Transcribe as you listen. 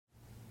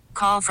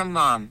Call from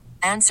mom.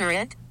 Answer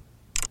it.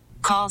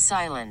 Call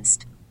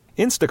silenced.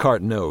 Instacart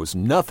knows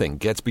nothing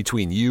gets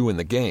between you and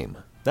the game.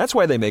 That's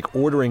why they make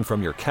ordering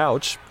from your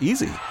couch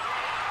easy.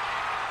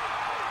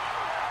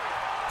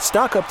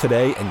 Stock up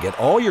today and get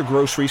all your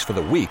groceries for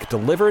the week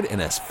delivered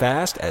in as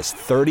fast as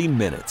 30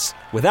 minutes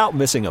without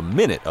missing a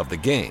minute of the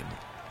game.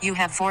 You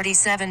have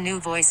 47 new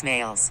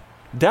voicemails.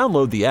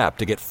 Download the app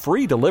to get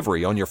free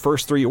delivery on your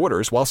first 3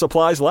 orders while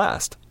supplies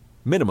last.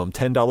 Minimum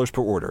 $10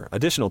 per order.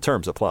 Additional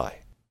terms apply.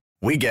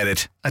 We get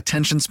it.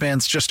 Attention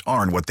spans just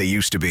aren't what they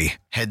used to be.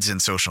 Heads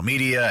in social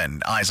media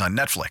and eyes on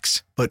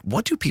Netflix. But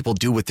what do people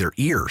do with their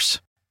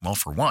ears? Well,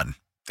 for one,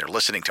 they're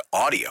listening to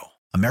audio.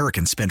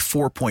 Americans spend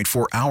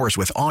 4.4 hours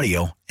with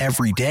audio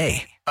every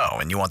day. Oh,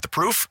 and you want the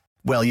proof?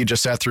 Well, you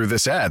just sat through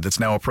this ad that's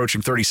now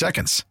approaching 30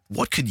 seconds.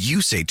 What could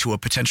you say to a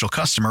potential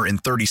customer in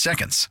 30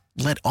 seconds?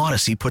 Let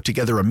Odyssey put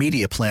together a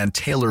media plan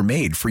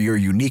tailor-made for your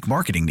unique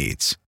marketing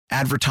needs.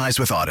 Advertise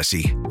with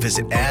Odyssey.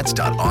 Visit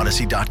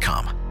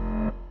ads.odyssey.com.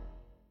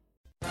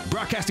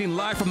 Broadcasting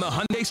live from the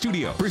Hyundai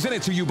Studio,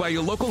 presented to you by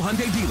your local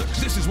Hyundai dealers.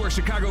 This is where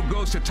Chicago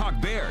goes to talk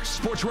Bears.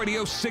 Sports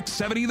Radio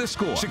 670 The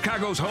Score,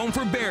 Chicago's home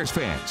for Bears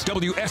fans.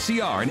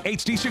 WSCR and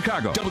HD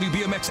Chicago,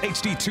 WBMX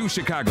HD2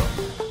 Chicago.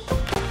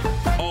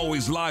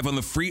 Always live on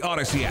the free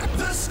Odyssey app.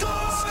 The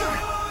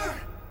Score!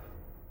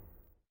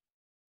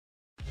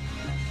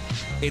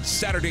 It's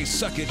Saturday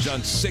Suckage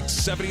on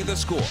 670 The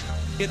Score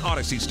in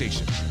Odyssey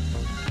Station.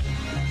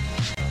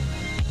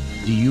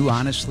 Do you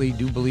honestly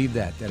believe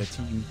that a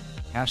team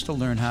has to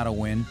learn how to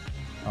win,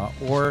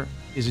 or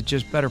is it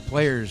just better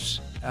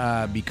players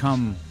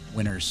become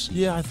winners?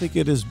 Yeah, I think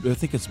it is. I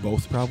think it's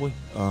both, probably,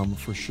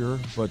 for sure.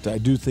 But I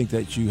do think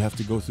that you have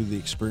to go through the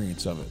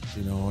experience of it,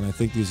 And I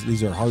think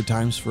these are hard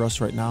times for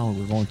us right now, and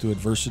we're going through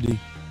adversity.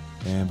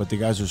 But the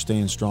guys are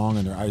staying strong,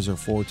 and their eyes are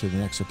forward to the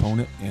next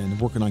opponent, and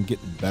working on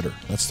getting better.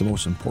 That's the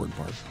most important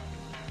part.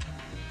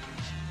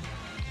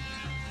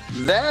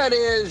 That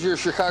is your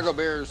Chicago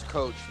Bears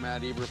coach,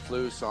 Matt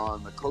Eberflus,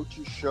 on the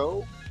Coaches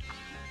Show.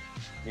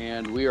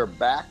 And we are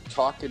back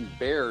talking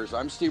Bears.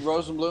 I'm Steve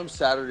Rosenblum,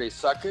 Saturday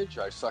Suckage.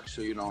 I suck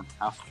so you don't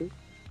have to.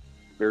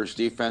 Bears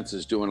defense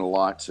is doing a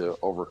lot to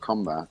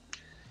overcome that.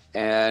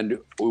 And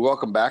we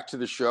welcome back to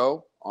the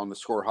show on the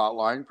Score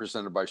Hotline,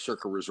 presented by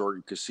Circa Resort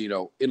and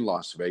Casino in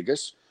Las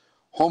Vegas,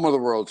 home of the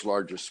world's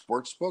largest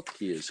sports book.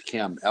 He is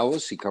Cam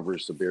Ellis. He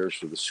covers the Bears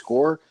for the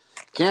Score.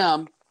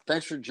 Cam,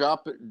 thanks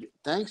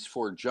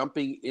for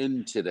jumping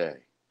in today.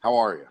 How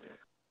are you?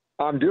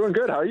 I'm doing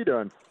good. How are you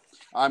doing?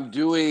 I'm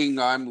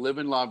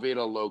living La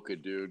Vida Loca,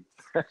 dude.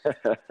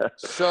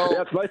 So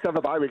yeah, it's nice to have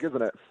a bye week,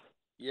 isn't it?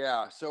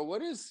 Yeah. So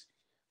what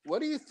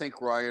do you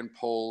think Ryan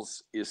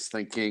Poles is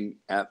thinking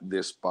at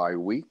this bye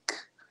week?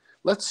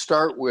 Let's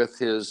start with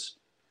his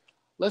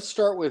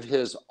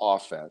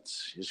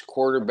offense. His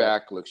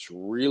quarterback looks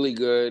really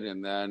good,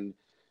 and then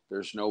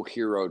there's no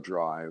hero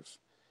drive.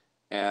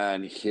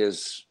 And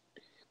his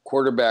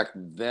quarterback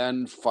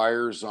then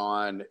fires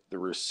on the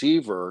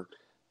receiver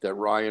that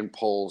Ryan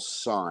Poles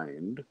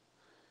signed,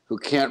 who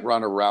can't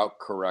run a route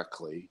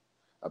correctly.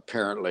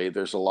 Apparently,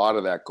 there's a lot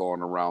of that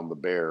going around the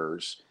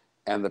Bears.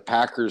 And the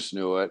Packers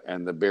knew it,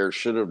 and the Bears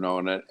should have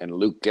known it, and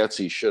Luke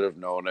Getsy should have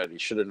known it. He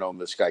should have known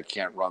this guy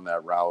can't run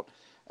that route.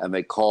 And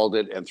they called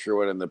it and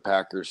threw it, and the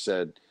Packers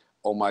said,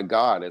 oh, my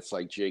God, it's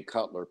like Jay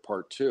Cutler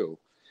Part 2.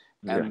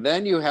 And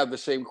then you have the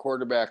same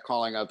quarterback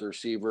calling out the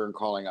receiver and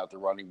calling out the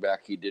running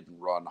back. He didn't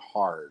run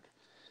hard.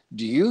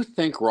 Do you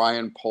think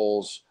Ryan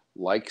Poles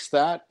likes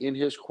that in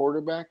his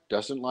quarterback,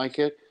 doesn't like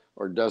it,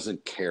 or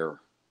doesn't care?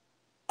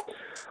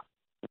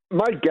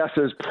 My guess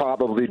is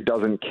probably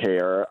doesn't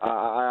care.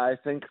 I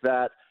think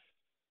that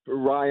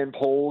Ryan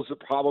Poles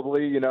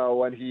probably,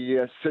 when he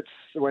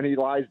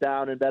lies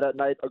down in bed at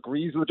night,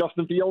 agrees with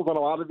Justin Fields on a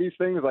lot of these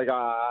things. Like,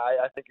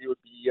 I think it would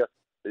be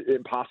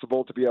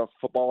impossible to be a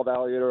football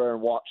evaluator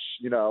and watch,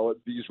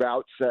 these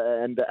routes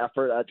and the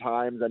effort at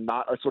times and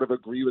not sort of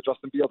agree with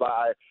Justin Fields.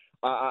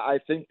 I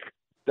think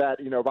that,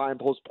 Ryan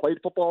Poles played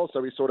football,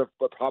 so he sort of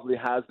probably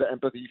has the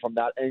empathy from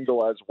that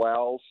angle as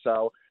well.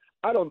 So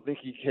I don't think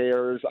he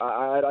cares.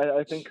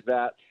 I think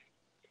that,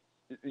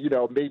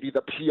 maybe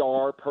the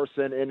PR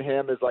person in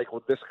him is like,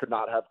 well, this could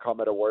not have come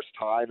at a worse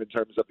time in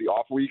terms of the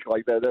off week.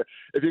 Like,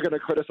 if you're going to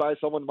criticize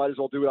someone, might as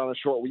well do it on a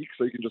short week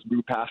so you can just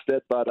move past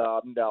it. But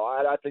no,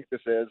 I think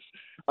this is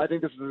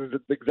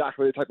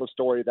exactly the type of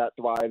story that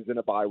thrives in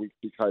a bye week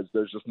because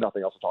there's just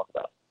nothing else to talk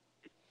about.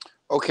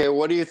 Okay,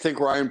 what do you think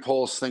Ryan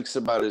Poles thinks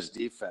about his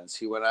defense?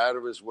 He went out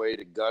of his way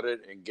to gut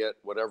it and get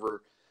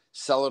whatever,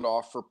 sell it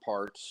off for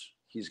parts.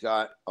 He's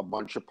got a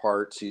bunch of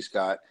parts. He's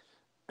got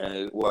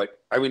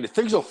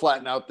things will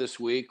flatten out this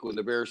week when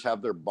the Bears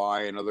have their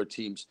bye and other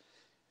teams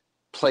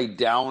play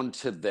down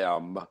to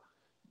them.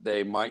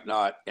 They might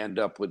not end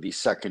up with the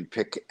second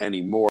pick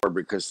anymore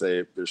because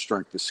their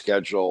strength of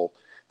schedule.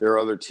 There are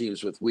other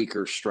teams with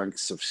weaker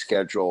strengths of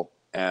schedule,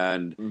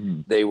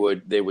 and they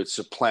would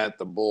supplant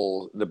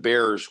the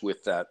Bears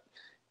with that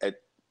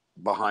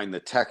behind the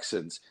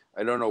Texans.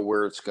 I don't know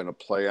where it's going to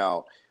play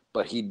out,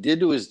 but he did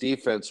to his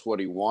defense what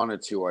he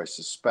wanted to, I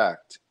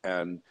suspect,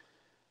 and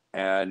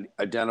and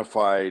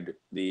identified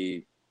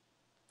they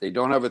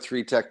don't have a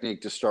 3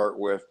 technique to start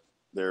with.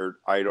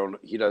 I don't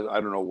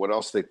know what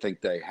else they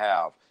think they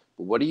have.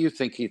 But what do you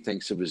think he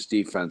thinks of his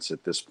defense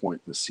at this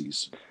point in the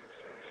season?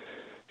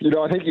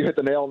 I think you hit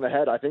the nail on the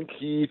head. I think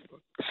he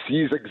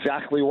sees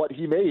exactly what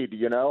he made.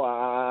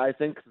 I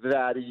think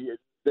that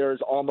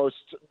there's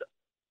almost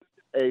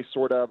a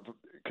sort of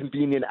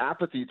convenient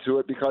apathy to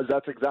it because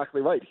that's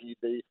exactly right. He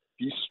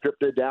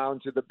stripped it down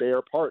to the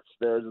bare parts.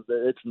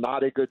 It's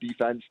not a good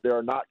defense. There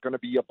are not going to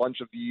be a bunch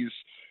of these.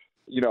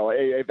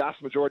 A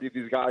vast majority of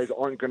these guys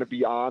aren't going to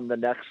be on the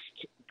next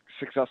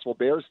successful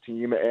Bears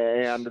team,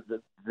 and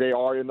they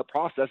are in the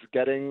process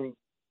getting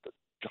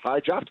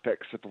high draft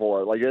picks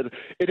for.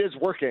 It is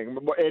working.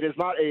 It's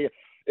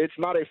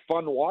not a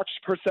fun watch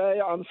per se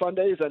on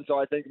Sundays, and so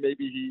I think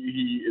maybe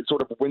he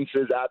sort of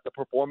winces at the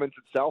performance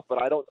itself,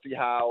 but I don't see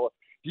how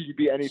he could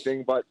be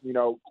anything but,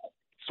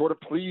 sort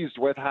of pleased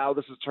with how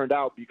this has turned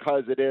out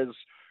because it is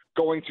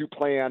going to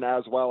plan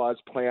as well as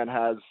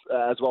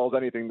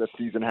anything this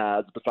season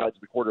has besides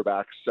the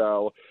quarterback.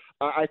 So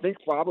I think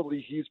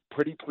probably he's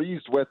pretty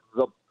pleased with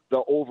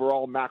the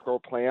overall macro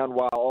plan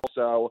while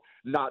also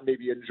not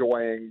maybe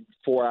enjoying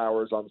 4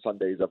 hours on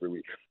Sundays every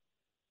week.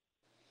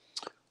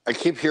 I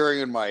keep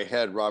hearing in my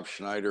head Rob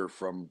Schneider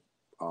from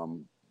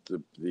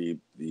the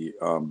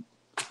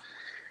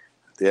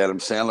Adam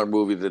Sandler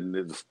movie,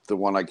 the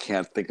one I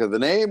can't think of the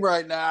name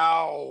right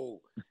now.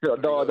 The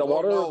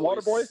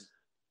Water Boy?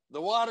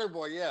 The Water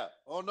Boy, yeah.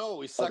 Oh no,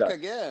 we suck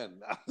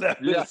again.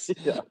 Yeah.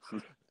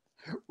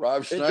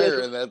 Rob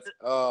Schneider, and that's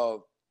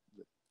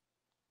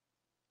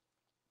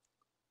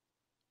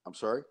I'm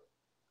sorry.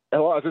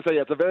 Well, I was going to say,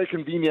 it's a very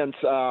convenient.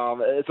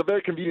 It's a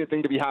very convenient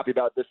thing to be happy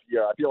about this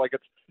year. I feel like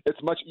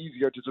it's much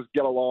easier to just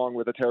get along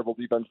with a terrible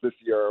defense this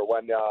year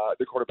when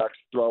the quarterback's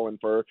throwing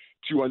for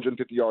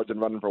 250 yards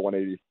and running for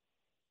 180.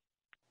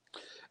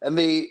 And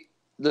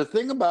the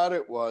thing about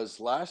it was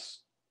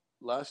last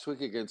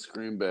week against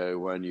Green Bay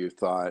when you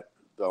thought,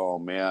 oh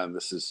man,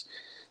 this is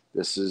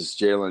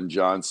Jalen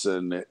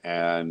Johnson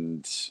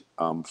and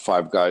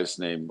 5 guys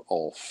named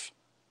Ulf.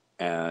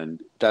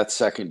 And that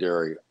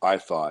secondary, I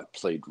thought,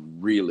 played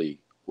really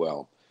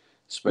well.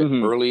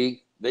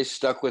 Early, they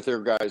stuck with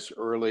their guys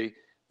early.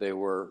 They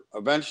were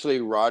eventually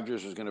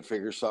Rodgers was going to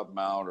figure something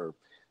out, or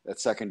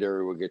that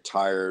secondary would get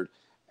tired,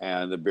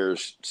 and the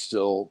Bears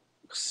still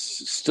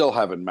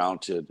haven't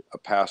mounted a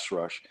pass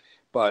rush.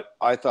 But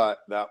I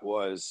thought that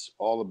was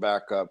all the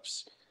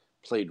backups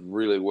played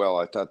really well.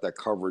 I thought that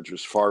coverage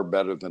was far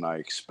better than I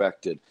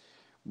expected.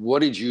 What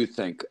did you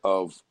think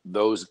of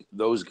those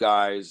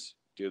guys?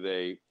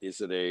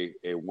 Is it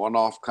a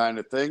one-off kind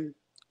of thing?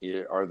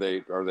 Did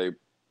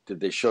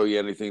they show you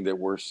anything that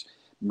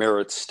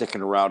merits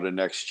sticking around the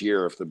next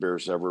year if the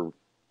Bears ever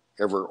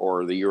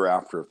or the year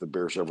after if the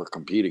Bears ever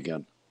compete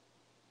again?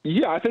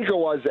 Yeah, I think it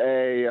was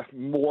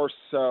more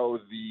so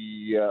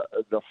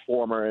the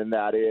former in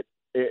that it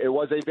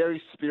was a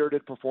very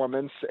spirited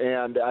performance,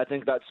 and I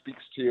think that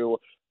speaks to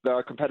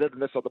the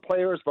competitiveness of the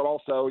players, but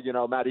also,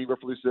 Matt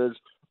Eberflus's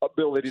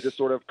ability to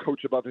sort of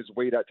coach above his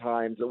weight at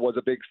times. It was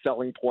a big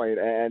selling point,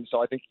 and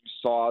so I think you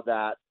saw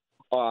that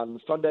on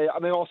Sunday. I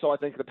mean, also, I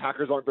think the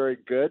Packers aren't very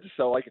good,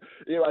 so, I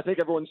think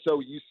everyone's so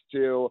used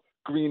to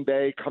Green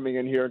Bay coming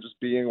in here and just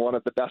being one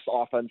of the best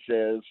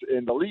offenses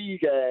in the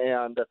league,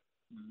 and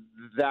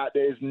that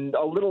is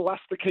a little less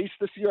the case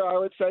this year, I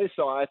would say.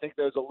 So I think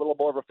there's a little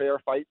more of a fair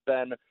fight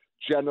than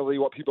generally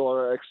what people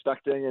are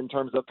expecting in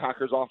terms of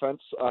Packers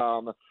offense.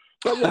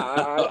 But yeah,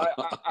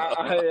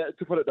 I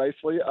to put it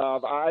nicely,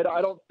 I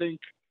don't think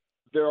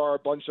there are a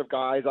bunch of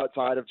guys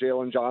outside of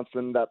Jalen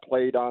Johnson that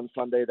played on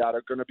Sunday that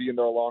are going to be in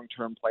their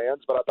long-term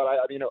plans. But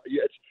I mean,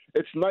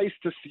 it's nice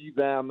to see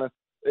them.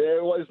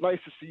 It was nice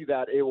to see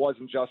that it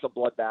wasn't just a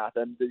bloodbath,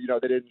 and they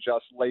didn't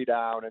just lay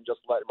down and just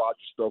let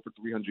Rodgers throw for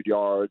 300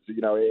 yards.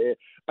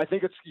 I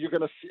think you're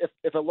going to see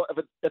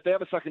if they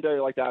have a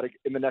secondary like that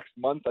in the next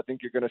month, I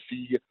think you're going to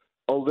see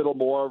a little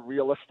more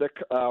realistic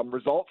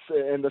results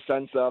in the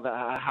sense of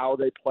how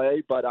they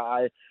play. But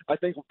I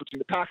think between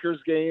the Packers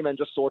game and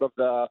just sort of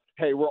the,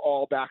 hey, we're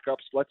all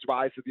backups, let's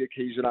rise to the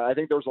occasion, I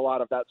think there was a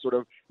lot of that sort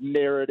of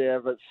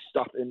narrative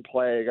stuff in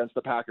play against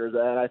the Packers.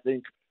 And I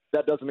think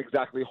that doesn't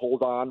exactly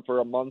hold on for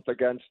a month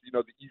against,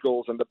 the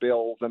Eagles and the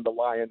Bills and the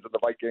Lions and the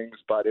Vikings.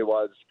 But it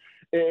was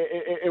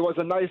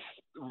a nice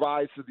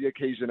rise to the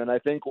occasion. And I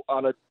think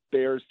on a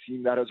Bears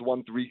team that has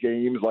won 3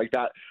 games like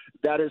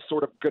that is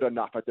sort of good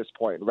enough at this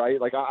point, right?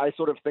 I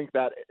sort of think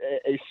that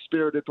a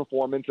spirited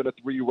performance in a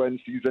 3-win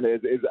season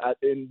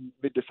in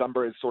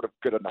mid-December is sort of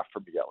good enough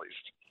for me, at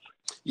least.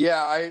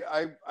 Yeah,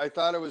 I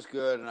thought it was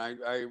good.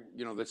 And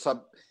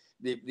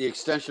the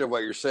extension of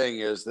what you're saying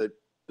is that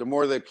the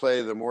more they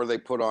play, the more they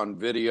put on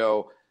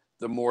video,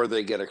 the more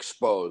they get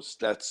exposed.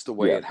 That's the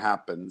way it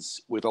happens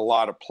with a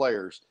lot of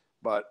players.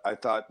 But I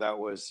thought it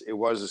was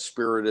a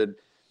spirited,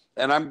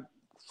 and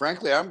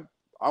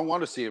I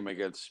want to see him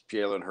against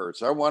Jalen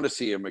Hurts. I want to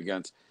see him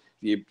against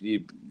the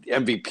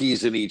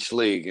MVPs in each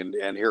league,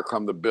 and here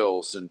come the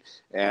Bills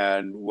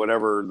and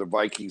whatever the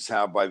Vikings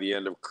have by the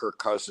end of Kirk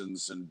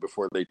Cousins and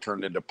before they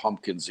turn into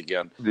pumpkins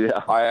again.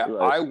 Yeah,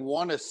 I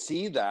want to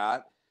see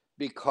that,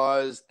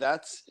 because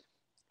that's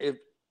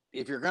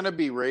if you're going to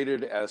be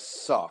rated as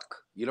suck,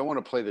 you don't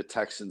want to play the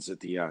Texans at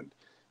the end.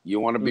 You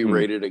want to be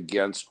rated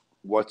against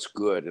what's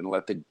good and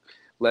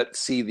let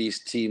see these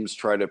teams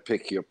try to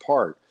pick you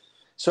apart.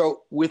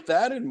 So with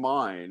that in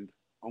mind,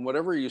 on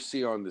whatever you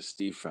see on this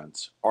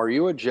defense, are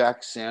you a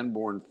Jack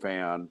Sanborn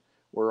fan?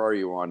 Where are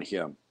you on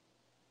him?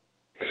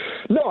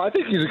 No, I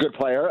think he's a good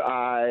player.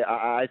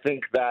 I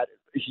think that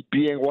he,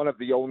 being one of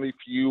the only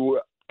few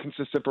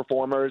consistent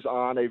performers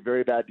on a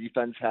very bad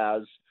defense,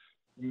 has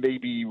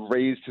maybe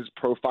raised his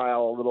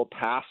profile a little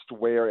past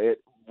where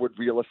it would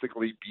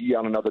realistically be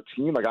on another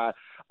team. Like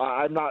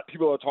I'm not.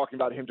 People are talking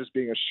about him just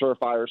being a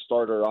surefire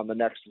starter on the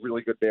next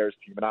really good Bears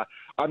team, and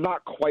I'm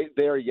not quite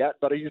there yet.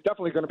 But he's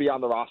definitely going to be on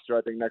the roster,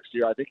 I think, next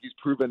year. I think he's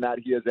proven that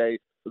he is a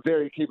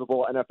very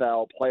capable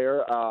NFL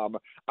player.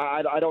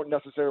 I don't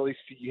necessarily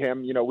see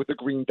him, with the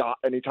green dot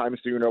anytime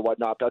soon or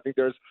whatnot. But I think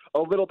there's a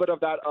little bit of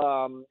that.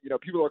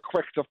 People are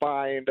quick to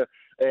find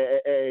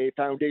a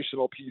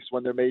foundational piece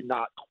when there may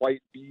not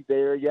quite be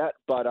there yet.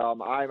 But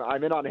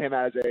I'm in on him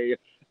as a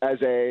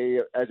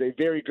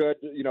very good,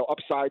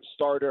 upside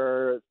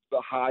starter,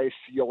 the high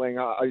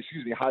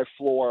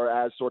floor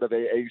as sort of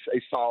a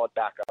solid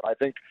backup. I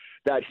think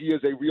that he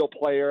is a real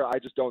player. I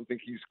just don't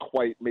think he's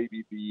quite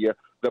maybe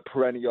the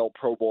perennial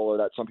Pro Bowler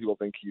that some people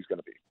think he's going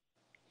to be.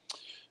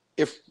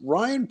 If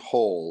Ryan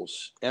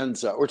Poles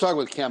ends up, we're talking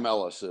with Cam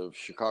Ellis of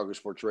Chicago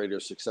Sports Radio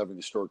 670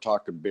 The Score,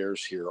 talking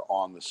Bears here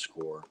on The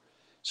Score.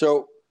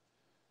 So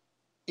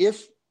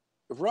if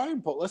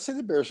Ryan Poles, let's say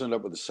the Bears end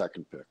up with a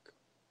second pick,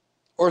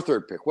 or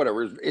third pick,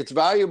 whatever. It's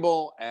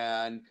valuable,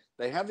 and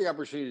they have the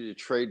opportunity to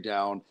trade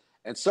down.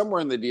 And somewhere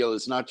in the deal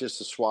is not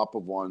just a swap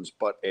of ones,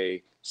 but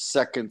a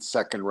second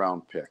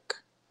round pick.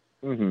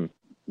 Mm-hmm.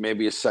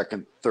 Maybe a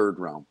third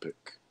round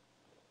pick.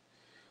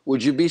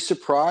 Would you be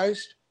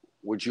surprised?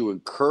 Would you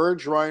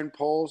encourage Ryan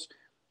Poles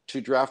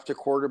to draft a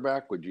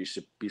quarterback? Would you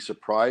be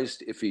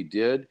surprised if he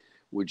did?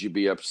 Would you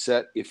be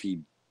upset if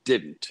he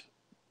didn't?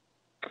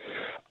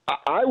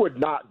 I would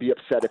not be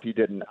upset if he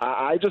didn't.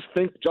 I just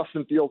think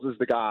Justin Fields is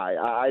the guy.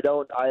 I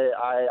don't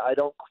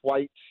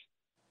quite.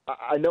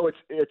 I know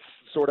it's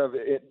sort of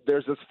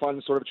there's this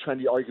fun sort of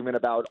trendy argument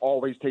about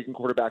always taking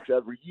quarterbacks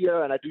every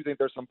year, and I do think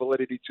there's some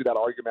validity to that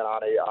argument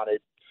on a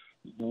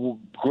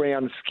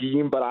grand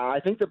scheme. But I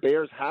think the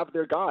Bears have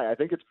their guy. I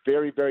think it's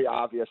very, very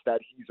obvious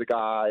that he's a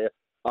guy.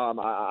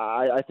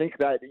 I think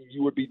that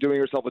you would be doing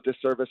yourself a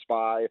disservice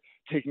by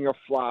taking a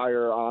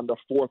flyer on the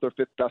fourth or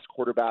fifth best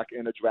quarterback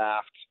in a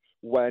draft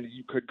when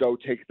you could go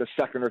take the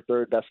second or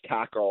third best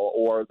tackle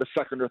or the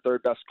second or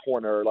third best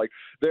corner. Like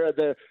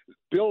the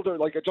builder,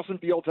 like Justin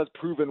Fields has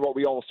proven what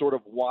we all sort of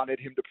wanted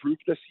him to prove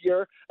this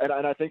year. And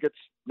I think it's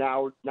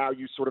now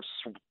you sort of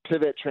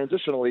pivot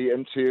transitionally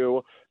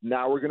into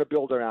now we're going to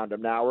build around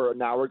him. Now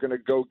we're going to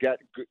go get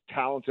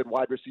talented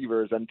wide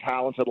receivers and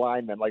talented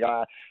linemen. Like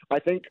I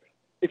think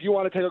if you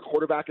want to take a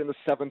quarterback in the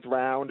 7th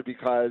round,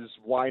 because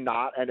why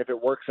not? And if it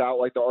works out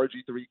like the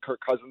RG3 Kirk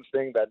Cousins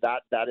thing,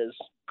 that is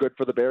good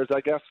for the Bears,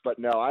 I guess. But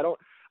no, I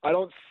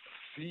don't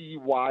see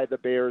why the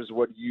Bears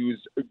would use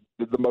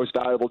the most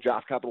valuable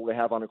draft capital they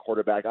have on a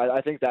quarterback.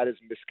 I think that is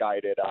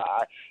misguided.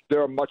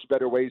 There are much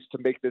better ways to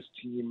make this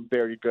team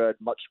very good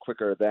much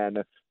quicker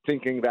than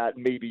thinking that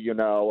maybe,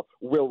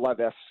 Will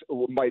Levis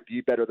might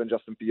be better than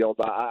Justin Fields.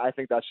 I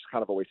think that's just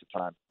kind of a waste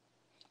of time.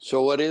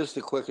 So what is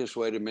the quickest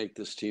way to make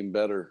this team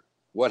better?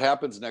 What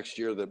happens next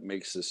year that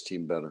makes this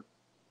team better?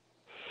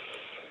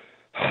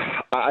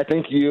 I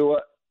think you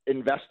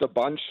invest a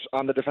bunch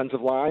on the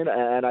defensive line,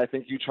 and I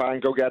think you try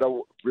and go get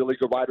a really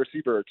good wide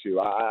receiver or two.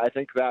 I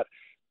think that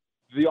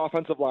the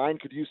offensive line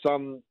could use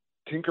some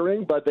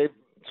tinkering, but they've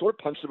sort of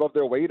punched above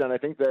their weight, and I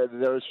think that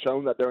they're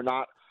shown that they're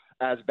not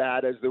as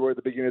bad as they were at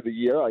the beginning of the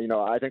year.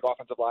 I think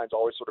offensive lines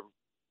always sort of,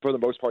 for the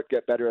most part,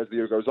 get better as the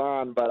year goes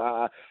on.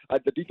 But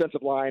the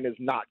defensive line is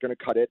not going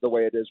to cut it the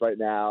way it is right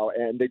now,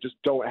 and they just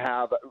don't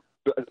have,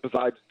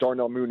 besides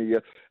Darnell Mooney,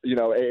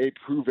 a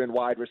proven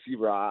wide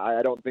receiver.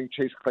 I don't think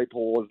Chase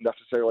Claypool is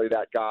necessarily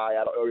that guy.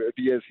 If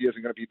he is, he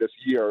isn't going to be this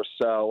year.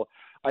 So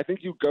I think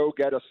you go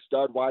get a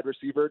stud wide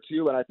receiver or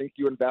two, and I think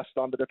you invest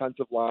on the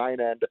defensive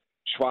line and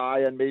try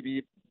and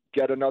maybe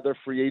get another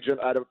free agent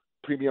at a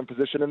premium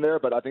position in there.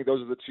 But I think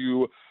those are the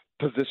two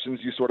positions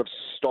you sort of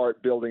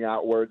start building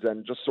outwards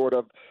and just sort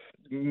of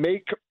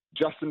make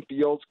Justin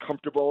Fields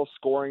comfortable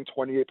scoring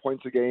 28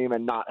 points a game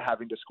and not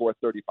having to score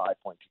 35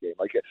 points a game.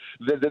 Like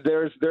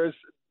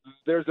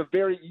there's a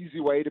very easy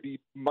way to be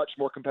much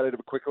more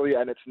competitive quickly,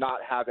 and it's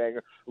not having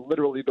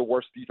literally the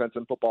worst defense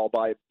in football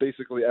by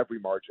basically every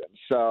margin.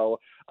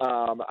 So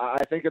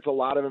I think it's a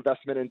lot of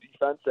investment in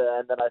defense,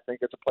 and then I think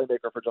it's a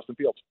playmaker for Justin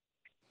Fields.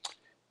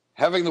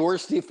 Having the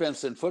worst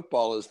defense in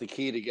football is the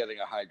key to getting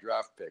a high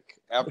draft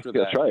pick. After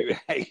that,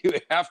 right. you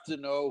have to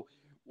know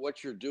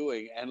what you're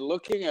doing. And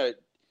looking at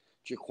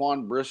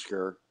Jaquan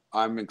Brisker,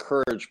 I'm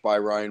encouraged by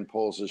Ryan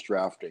Poles'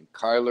 drafting.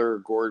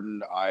 Kyler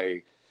Gordon,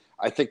 I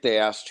think they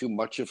asked too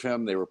much of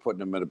him. They were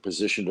putting him in a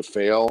position to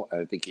fail,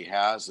 and I think he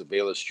has. The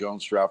Bayless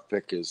Jones draft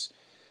pick has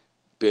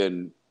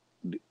been,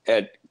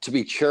 to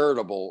be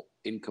charitable,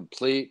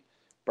 incomplete.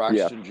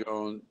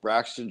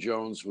 Braxton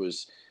Jones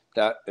was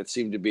that. It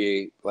seemed to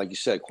be, like you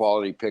said,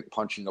 quality pick,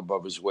 punching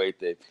above his weight.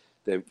 They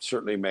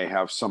certainly may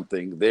have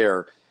something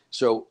there.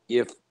 So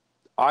if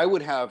I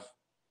would have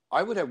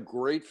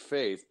great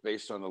faith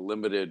based on a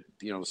limited,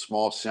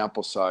 small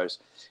sample size,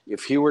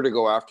 if he were to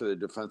go after the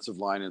defensive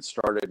line and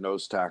start at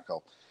nose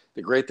tackle.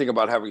 The great thing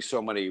about having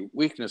so many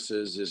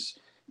weaknesses is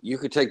you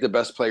could take the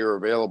best player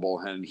available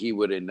and he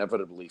would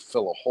inevitably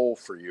fill a hole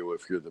for you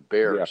if you're the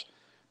Bears. Yeah.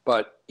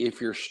 But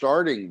if you're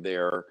starting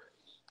there,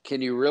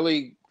 can you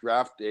really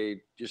draft a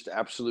just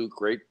absolute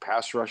great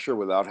pass rusher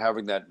without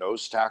having that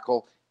nose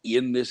tackle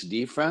in this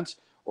defense?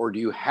 Or do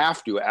you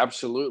have to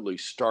absolutely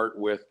start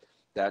with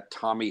that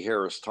Tommy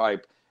Harris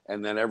type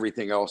and then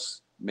everything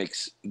else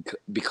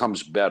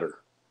becomes better?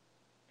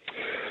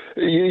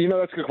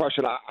 That's a good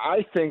question.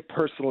 I think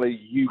personally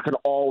you can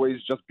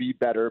always just be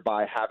better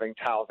by having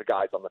talented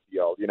guys on the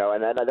field, and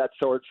that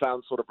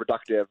sounds sort of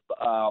reductive.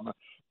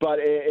 But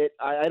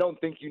I don't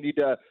think you need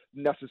to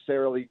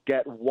necessarily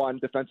get one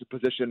defensive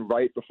position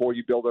right before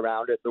you build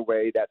around it the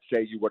way that,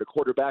 say, you would a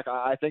quarterback.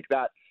 I think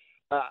that,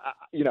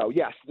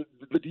 yes,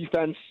 the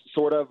defense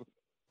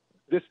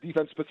this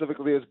defense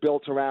specifically is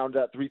built around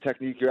that three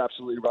technique. You're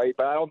absolutely right.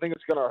 But I don't think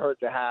it's going to hurt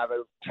to have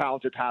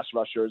talented pass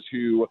rushers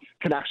who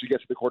can actually get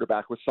to the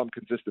quarterback with some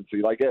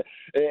consistency. Like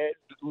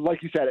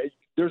you said,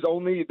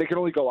 they can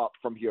only go up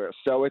from here.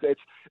 So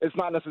it's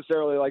not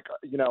necessarily like,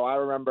 I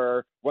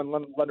remember when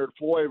Leonard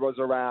Floyd was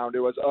around,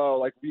 it was,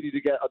 we need to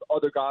get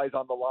other guys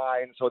on the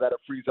line so that it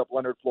frees up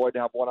Leonard Floyd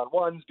to have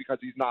one-on-ones because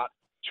he's not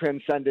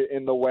transcendent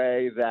in the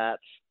way that,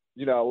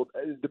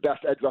 the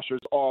best edge rushers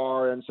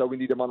are, and so we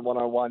need him on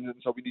one-on-ones, and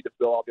so we need to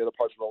fill out the other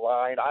parts of the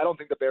line. I don't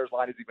think the Bears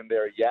line is even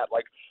there yet.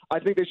 I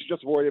think they should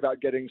just worry about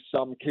getting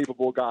some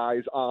capable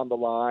guys on the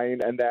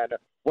line, and then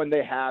when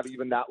they have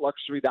even that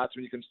luxury, that's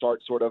when you can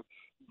start sort of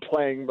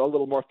playing a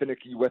little more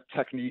finicky with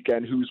technique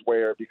and who's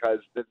where, because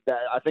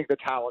I think the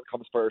talent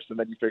comes first, and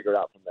then you figure it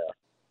out from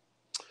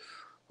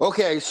there.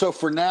 Okay, so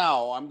for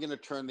now, I'm going to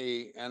turn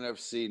the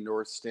NFC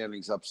North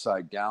standings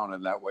upside down,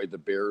 and that way the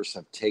Bears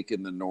have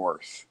taken the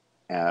North.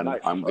 And nice.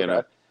 I'm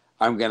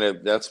gonna.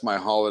 That's my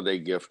holiday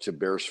gift to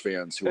Bears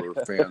fans who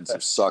are fans of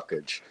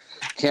suckage.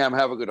 Cam,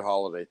 have a good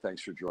holiday.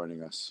 Thanks for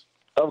joining us.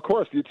 Of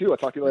course, you too. I'll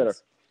talk to you later.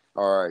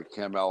 All right,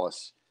 Cam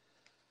Ellis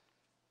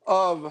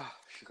of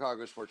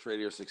Chicago Sports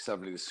Radio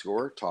 670 The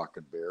Score,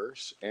 talking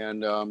Bears. And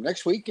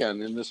next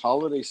weekend in this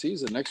holiday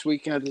season, next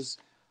weekend is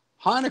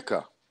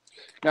Hanukkah.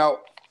 Now,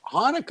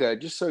 Hanukkah,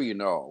 just so you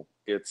know,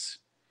 it's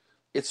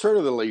sort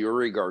of the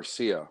Yuri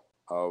Garcia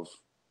of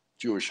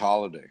Jewish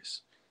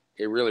holidays.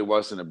 It really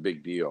wasn't a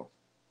big deal.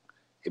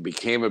 It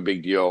became a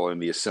big deal in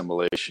the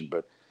assimilation,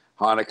 but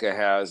Hanukkah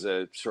has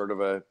a sort of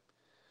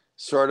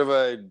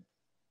a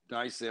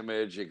nice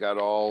image. It got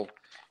all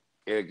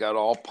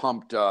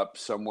pumped up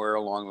somewhere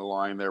along the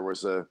line. There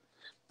was a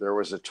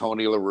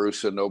Tony La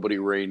Russa, nobody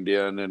reined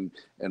in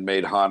and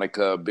made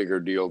Hanukkah a bigger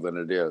deal than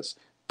it is.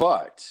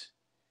 But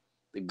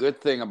the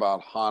good thing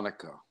about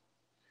Hanukkah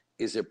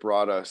is it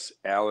brought us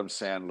Adam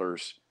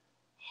Sandler's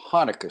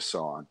Hanukkah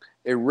song,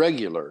 a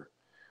regular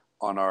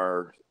on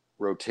our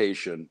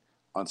rotation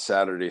on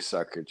Saturday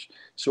Suckage.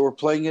 So we're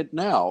playing it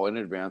now in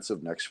advance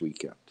of next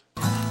weekend.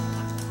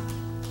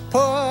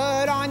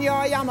 Put on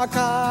your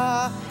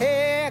yarmulke,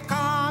 here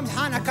comes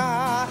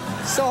Hanukkah.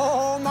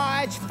 So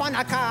much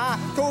funaka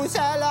to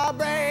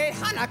celebrate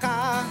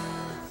Hanukkah.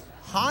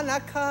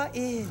 Hanukkah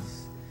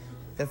is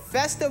the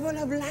festival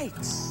of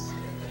lights.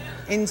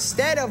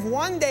 Instead of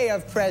one day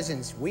of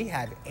presents, we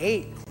have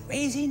 8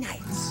 crazy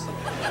nights.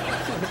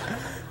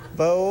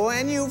 But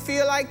when you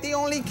feel like the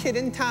only kid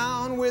in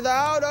town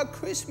without a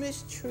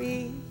Christmas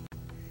tree,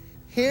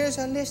 here's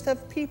a list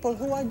of people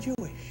who are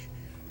Jewish,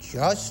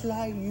 just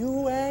like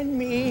you and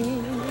me.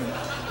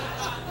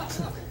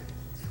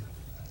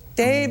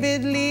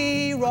 David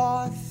Lee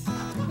Roth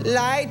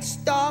lights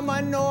the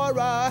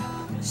menorah.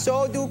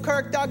 So do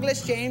Kirk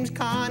Douglas, James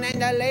Caan,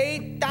 and the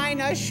late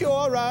Dinah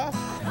Shore.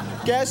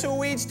 Guess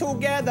who eats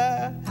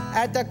together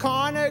at the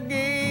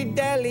Carnegie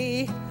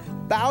Deli?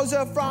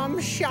 Bowser from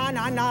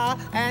Sha-Na-Na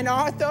and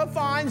Arthur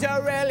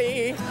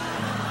Fonzarelli.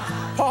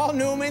 Paul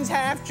Newman's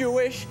half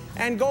Jewish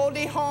and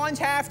Goldie Hawn's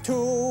half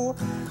too.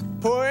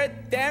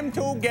 Put them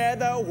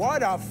together,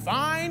 what a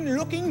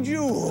fine-looking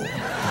Jew.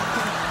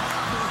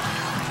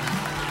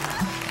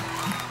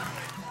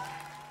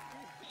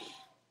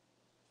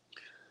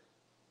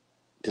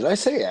 Did I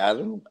say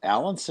Alan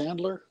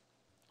Sandler?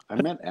 I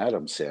meant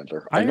Adam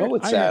Sandler. I know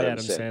it's Adam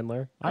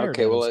Sandler.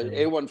 Okay, well, an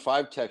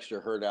A15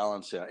 texter heard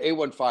Alan Sandler.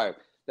 A15.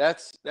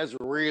 That's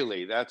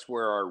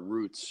where our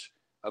roots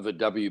of the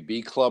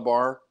WB Club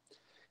are.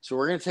 So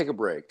we're going to take a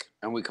break.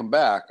 And we come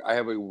back. I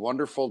have a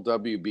wonderful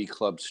WB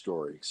Club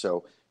story.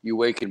 So you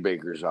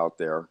Wakenbakers out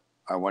there,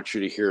 I want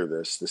you to hear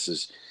this.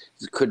 This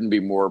couldn't be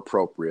more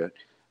appropriate.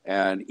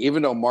 And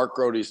even though Mark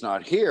Grote's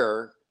not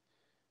here,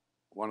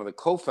 one of the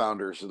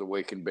co-founders of the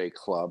Wake and Bake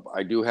Club,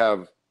 I do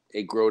have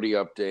a Grote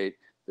update.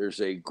 There's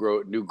a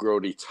new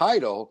Grote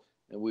title,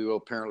 and we will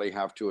apparently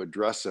have to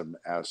address him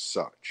as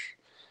such.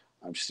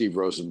 I'm Steve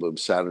Rosenbloom,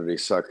 Saturday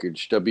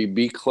Suckage.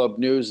 WB Club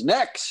News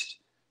next.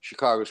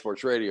 Chicago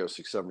Sports Radio,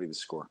 670 The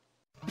Score.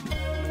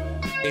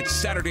 It's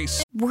Saturday.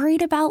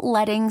 Worried about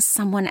letting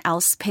someone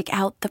else pick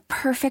out the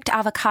perfect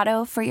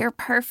avocado for your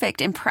perfect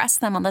impress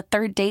them on the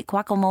third date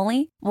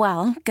guacamole?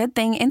 Well, good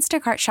thing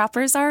Instacart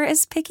shoppers are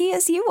as picky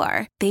as you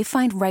are. They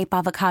find ripe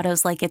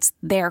avocados like it's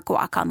their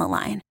guac on the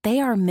line. They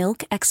are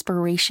milk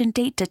expiration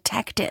date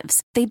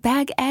detectives. They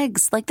bag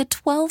eggs like the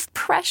 12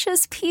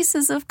 precious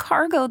pieces of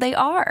cargo they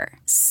are.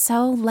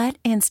 So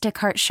let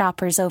Instacart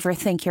shoppers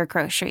overthink your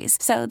groceries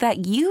so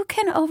that you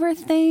can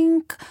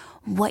overthink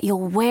what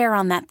you'll wear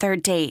on that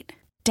third date.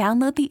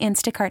 Download the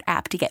Instacart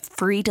app to get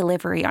free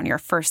delivery on your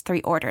first 3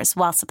 orders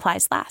while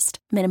supplies last.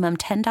 Minimum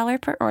 $10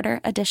 per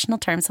order. Additional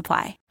terms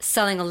apply.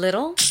 Selling a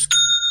little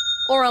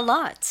or a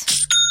lot?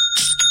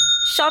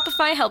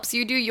 Shopify helps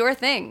you do your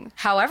thing,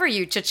 however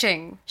you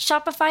cha-ching.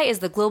 Shopify is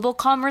the global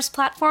commerce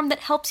platform that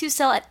helps you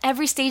sell at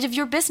every stage of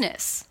your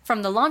business.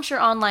 From the launch your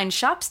online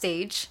shop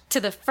stage,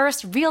 to the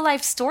first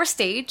real-life store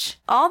stage,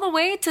 all the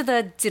way to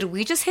the did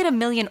we just hit 1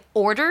 million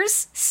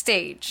orders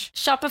stage.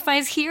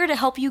 Shopify's here to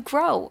help you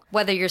grow.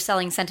 Whether you're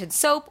selling scented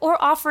soap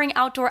or offering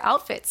outdoor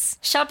outfits,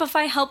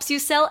 Shopify helps you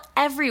sell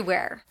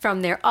everywhere.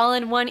 From their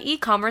all-in-one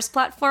e-commerce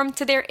platform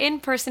to their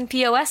in-person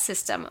POS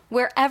system,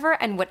 wherever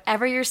and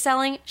whatever you're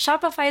selling,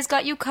 Shopify's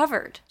got you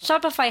covered.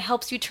 Shopify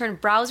helps you turn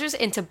browsers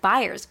into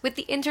buyers with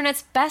the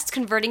internet's best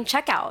converting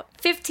checkout.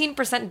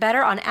 15%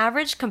 better on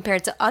average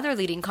compared to other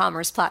leading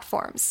commerce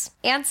platforms.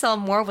 And sell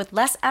more with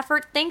less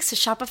effort thanks to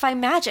Shopify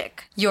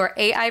Magic, your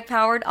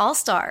AI-powered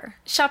all-star.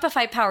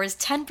 Shopify powers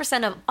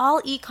 10% of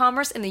all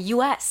e-commerce in the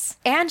US.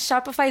 And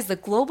Shopify is the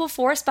global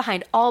force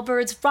behind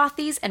Allbirds,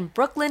 Rothy's, and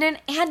Brooklinen,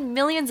 and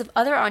millions of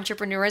other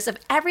entrepreneurs of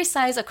every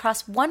size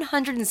across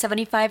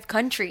 175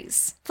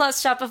 countries.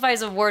 Plus,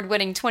 Shopify's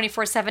award-winning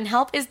 24/7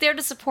 help is there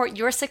to support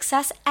your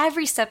success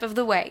every step of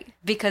the way.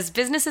 Because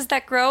businesses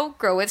that grow,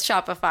 grow with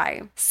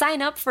Shopify.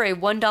 Sign up for a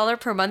 $1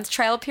 per month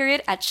trial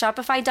period at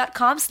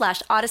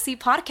shopify.com/Odyssey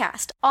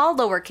Podcast, all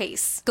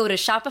lowercase. Go to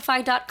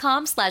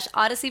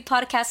shopify.com/Odyssey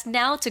Podcast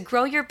now to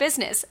grow your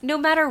business, no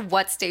matter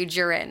what stage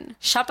you're in.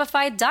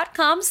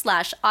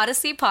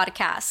 Shopify.com/Odyssey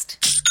Podcast.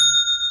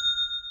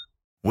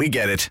 We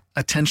get it.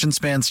 Attention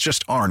spans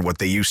just aren't what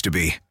they used to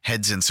be.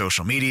 Heads in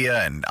social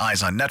media and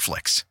eyes on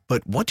Netflix.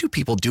 But what do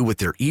people do with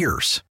their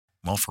ears?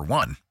 Well, for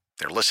one,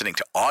 they're listening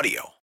to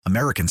audio.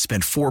 Americans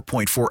spend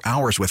 4.4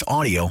 hours with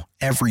audio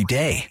every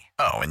day.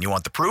 Oh, and you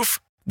want the proof?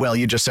 Well,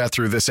 you just sat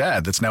through this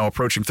ad that's now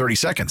approaching 30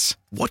 seconds.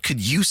 What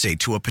could you say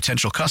to a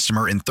potential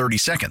customer in 30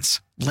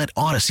 seconds? Let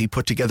Odyssey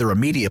put together a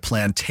media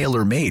plan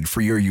tailor-made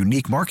for your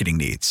unique marketing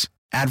needs.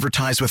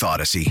 Advertise with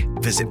Odyssey.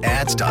 Visit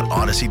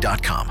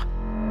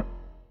ads.odyssey.com.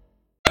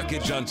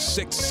 Package on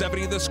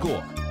 670 The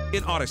Score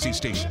in Odyssey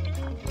Station.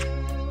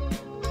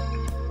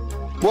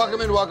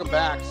 Welcome and welcome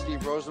back. Steve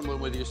Rosenbloom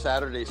with you,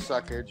 Saturday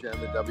Suckage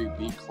and the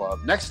WB Club.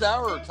 Next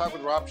hour, we're talking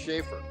with Rob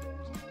Schaefer,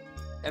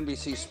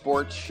 NBC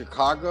Sports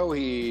Chicago.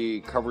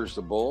 He covers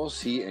the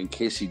Bulls. He and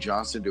Casey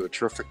Johnson do a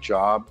terrific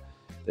job.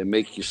 They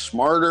make you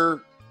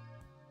smarter.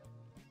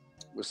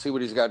 We'll see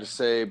what he's got to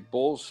say.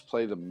 Bulls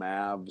play the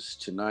Mavs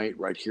tonight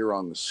right here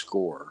on The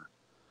Score.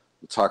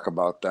 We'll talk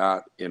about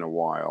that in a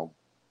while.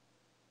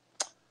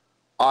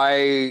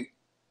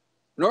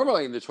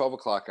 Normally in the 12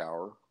 o'clock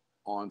hour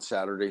on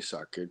Saturday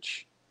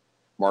Suckage,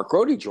 Mark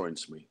Grote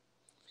joins me.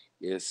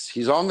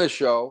 He's on this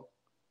show.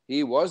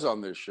 He was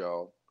on this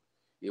show.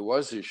 It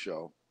was his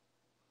show.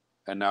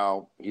 And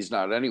now he's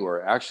not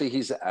anywhere. Actually,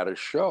 he's at a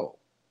show.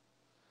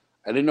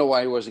 I didn't know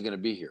why he wasn't going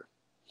to be here,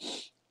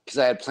 because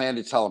I had planned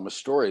to tell him a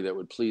story that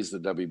would please the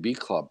WB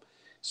Club.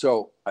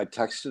 So I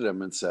texted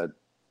him and said,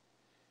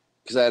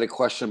 because I had a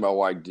question about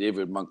why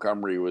David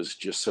Montgomery was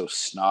just so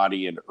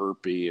snotty and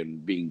irpy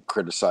and being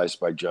criticized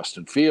by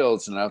Justin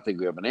Fields. And I don't think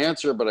we have an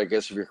answer, but I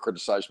guess if you're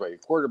criticized by your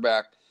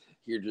quarterback,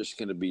 you're just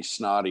going to be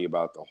snotty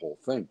about the whole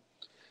thing.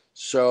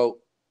 So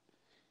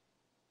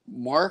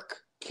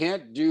Mark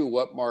can't do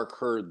what Mark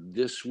heard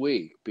this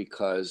week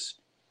because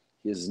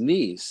his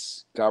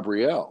niece,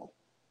 Gabrielle,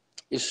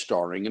 is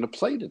starring in a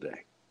play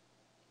today.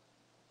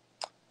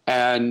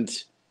 And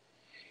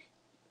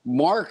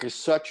Mark is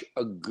such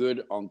a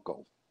good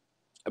uncle.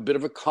 A bit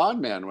of a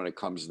con man when it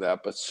comes to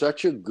that, but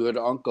such a good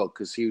uncle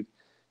because he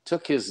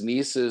took his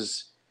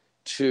nieces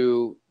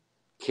to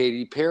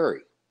Katy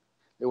Perry.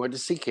 They went to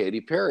see Katy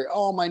Perry.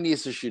 Oh, my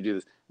nieces should do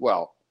this.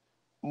 Well,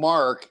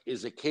 Mark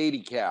is a Katy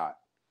cat,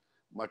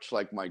 much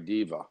like my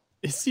diva.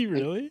 Is he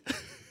really?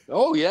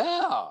 Oh,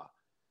 yeah.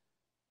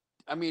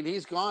 I mean,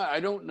 he's gone.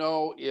 I don't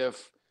know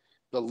if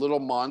the little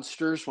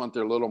monsters want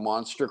their little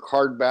monster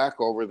card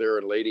back over there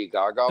in Lady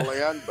Gaga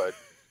land, but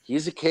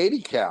he's a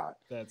Katy cat.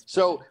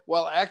 So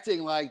while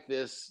acting like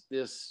this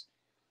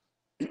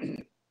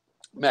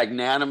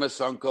magnanimous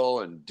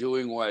uncle and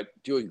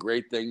doing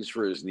great things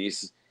for his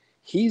nieces,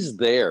 he's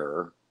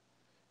there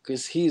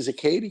because he's a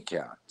Katie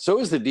cat. So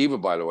is the Diva,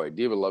 by the way.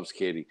 Diva loves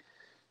Katie.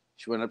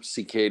 She went up to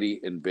see Katie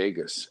in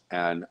Vegas.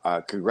 And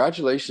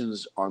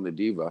congratulations on the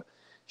Diva.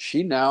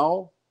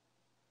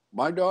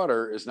 My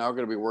daughter is now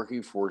going to be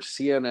working for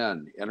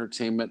CNN,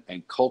 Entertainment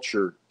and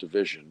Culture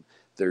Division,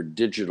 their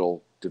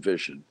digital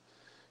division.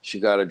 She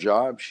got a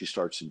job. She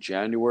starts in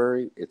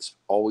January. It's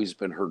always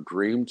been her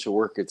dream to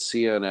work at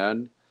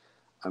CNN.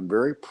 I'm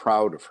very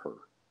proud of her.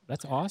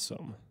 That's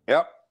awesome.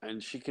 Yep.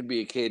 And she could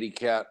be a Katie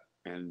cat.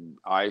 And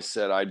I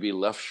said, I'd be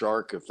Left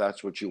Shark if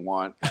that's what you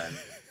want. And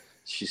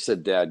she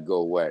said, Dad, go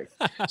away.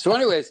 So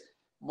anyways,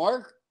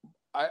 Mark,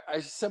 I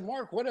said,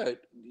 Mark,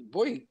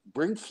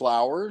 bring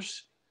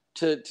flowers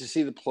to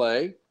see the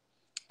play.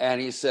 And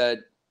he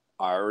said,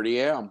 I already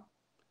am.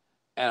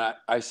 And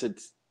I said,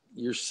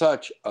 you're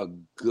such a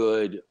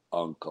good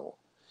uncle.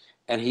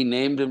 And he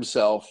named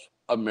himself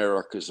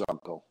America's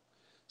uncle.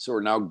 So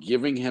we're now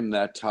giving him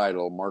that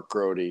title. Mark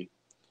Grody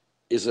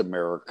is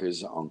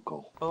America's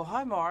uncle. Oh,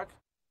 hi, Mark.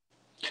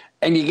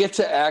 And you get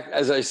to act,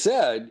 as I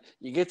said,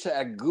 you get to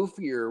act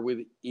goofier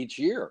with each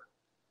year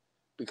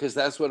because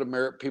that's what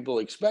people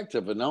expect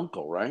of an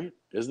uncle, right?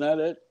 Isn't that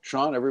it?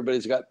 Sean,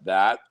 everybody's got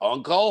that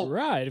uncle.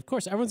 Right. Of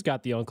course, everyone's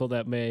got the uncle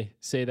that may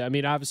say that. I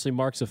mean, obviously,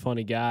 Mark's a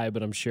funny guy,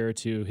 but I'm sure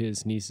to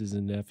his nieces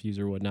and nephews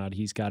or whatnot,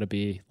 he's got to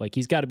be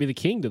the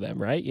king to them,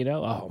 right? You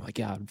know, oh my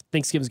God,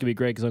 Thanksgiving's going to be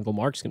great because Uncle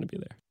Mark's going to be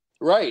there.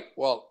 Right.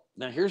 Well,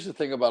 now here's the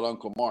thing about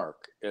Uncle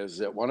Mark is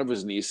that one of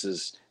his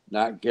nieces,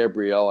 not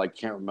Gabrielle, I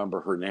can't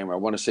remember her name. I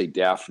want to say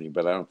Daphne,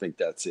 but I don't think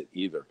that's it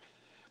either.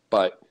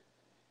 But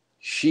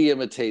she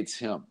imitates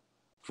him.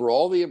 For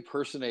all the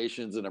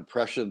impersonations and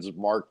impressions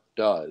Mark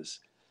does,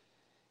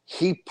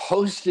 he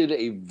posted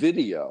a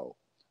video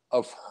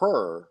of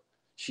her.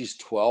 She's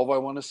 12, I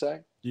want to say.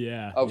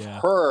 Yeah. Of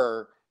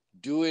her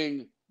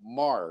doing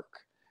Mark,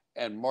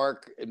 and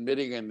Mark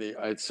admitting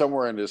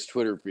somewhere in his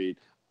Twitter feed,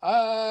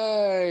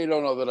 I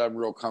don't know that I'm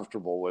real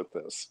comfortable with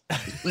this.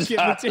 Give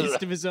him a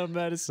taste of his own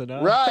medicine,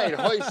 huh? Right.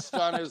 Hoist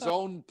on his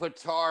own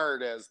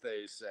petard, as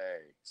they say.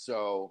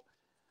 So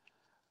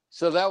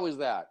that was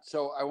that.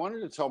 So I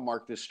wanted to tell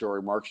Mark this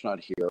story. Mark's not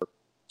here,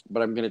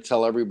 but I'm going to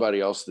tell everybody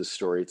else this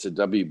story. It's a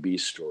WB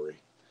story.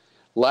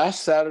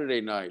 Last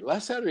Saturday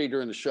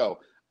during the show,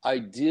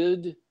 I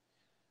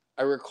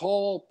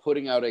recall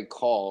putting out a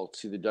call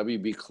to the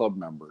WB club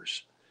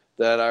members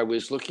that I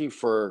was looking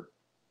for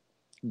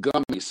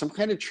gummies, some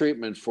kind of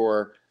treatment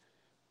for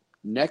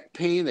neck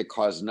pain that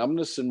caused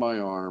numbness in my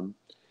arm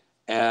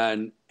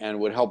and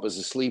would help as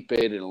a sleep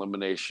aid and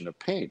elimination of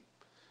pain.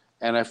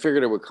 And I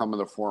figured it would come in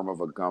the form of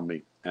a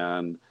gummy.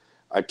 And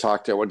I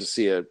went to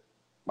see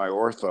my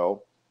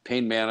ortho,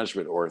 pain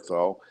management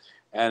ortho,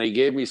 and he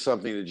gave me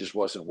something that just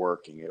wasn't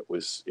working. It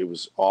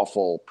was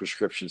awful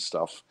prescription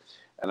stuff.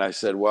 And I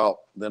said,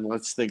 well, then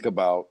let's think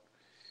about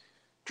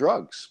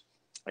drugs.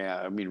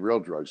 I mean, real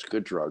drugs,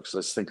 good drugs.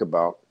 Let's think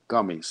about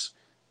gummies.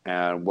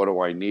 And what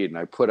do I need? And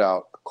I put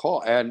out a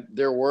call. And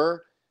there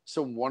were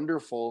some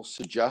wonderful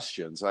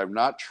suggestions. I've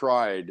not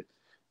tried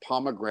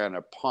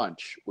pomegranate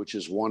punch, which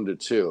is 1 to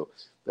 2.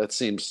 That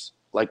seems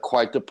like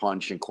quite the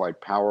punch and quite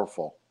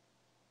powerful.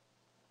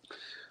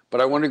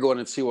 But I wanted to go in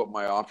and see what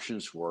my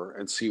options were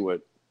and see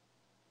what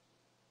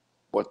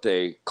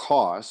they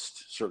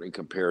cost, certainly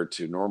compared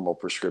to normal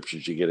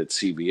prescriptions you get at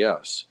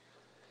CVS.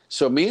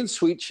 So me and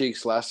Sweet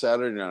Cheeks last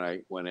Saturday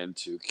night went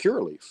into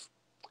Curaleaf.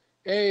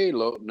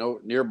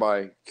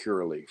 Nearby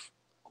Curaleaf.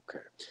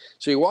 Okay.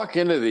 So you walk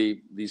into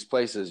these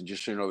places, and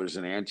just so you know, there's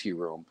an ante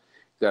room.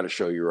 You got to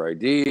show your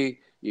ID.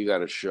 You got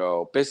to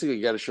show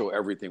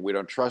everything. We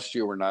don't trust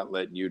you. We're not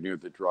letting you near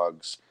the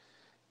drugs,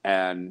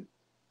 and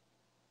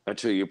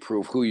until you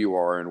prove who you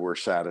are, and we're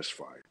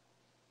satisfied.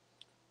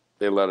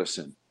 They let us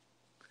in.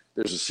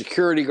 There's a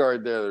security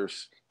guard there.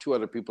 There's 2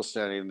 other people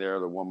standing there.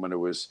 The woman who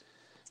was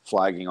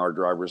flagging our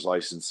driver's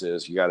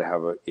licenses. You got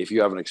to if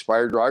you have an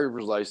expired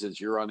driver's license,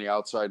 you're on the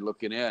outside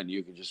looking in.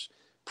 You can just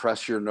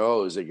press your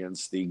nose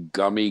against the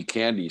gummy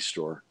candy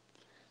store.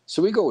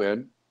 So we go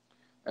in,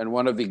 and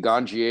one of the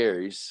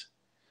gangiers,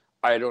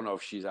 I don't know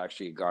if she's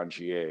actually a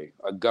gangier,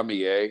 a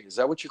gummier. Is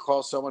that what you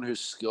call someone who's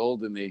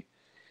skilled in the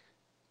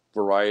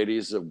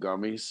varieties of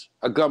gummies?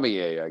 A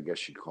gummier, I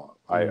guess you'd call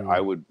it.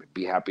 I would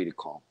be happy to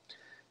call.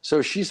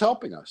 So she's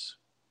helping us.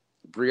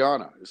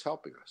 Brianna is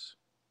helping us.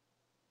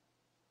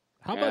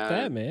 How about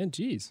that, man?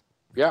 Jeez.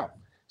 Yeah.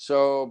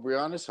 So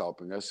Brianna's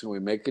helping us, and we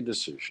make a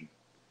decision.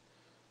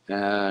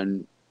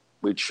 And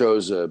we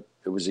chose it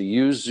was a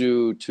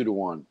Yuzu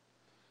 2-to-1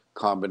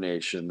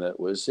 combination that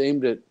was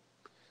aimed at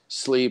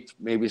sleep,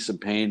 maybe some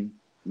pain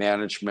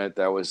management.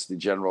 That was the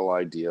general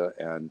idea.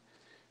 And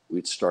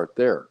we'd start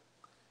there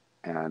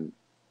and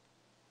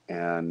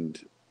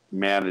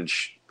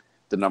manage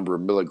the number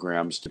of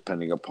milligrams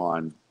depending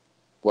upon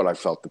what I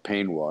felt the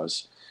pain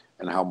was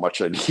and how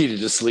much I needed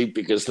to sleep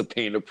because of the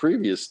pain of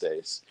previous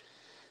days.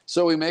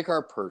 So we make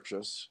our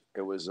purchase.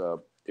 It was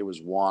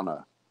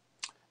WANA,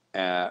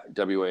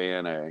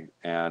 WANA.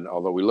 And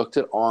although we looked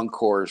at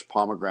Encore's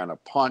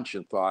pomegranate punch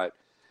and thought,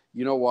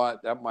 you know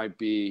what, that might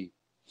be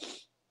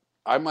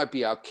I might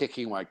be out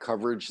kicking my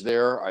coverage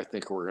there. I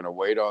think we're going to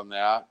wait on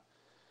that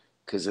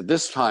because at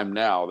this time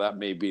now, that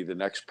may be the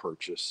next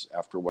purchase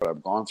after what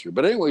I've gone through.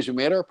 But anyways, we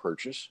made our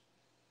purchase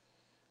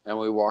and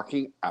we're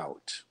walking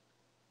out.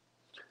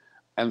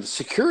 And the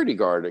security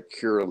guard at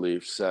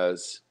Curaleaf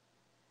says,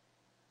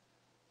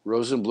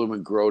 Rosenblum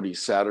and Grote,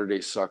 Saturday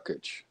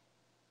suckage.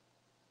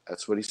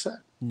 That's what he said.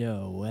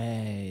 No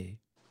way.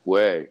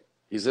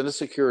 He's in a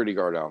security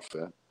guard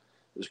outfit.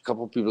 There's a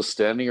couple of people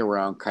standing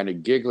around kind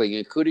of giggling,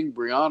 including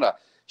Brianna.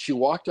 She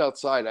walked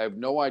outside. I have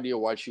no idea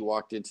why she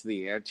walked into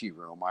the ante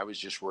room. I was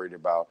just worried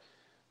about,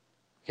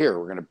 here,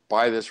 we're going to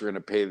buy this. We're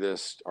going to pay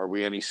this. Are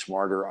we any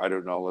smarter? I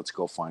don't know. Let's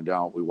go find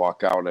out. We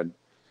walk out, and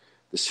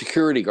the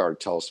security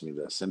guard tells me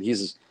this, and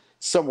he's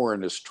somewhere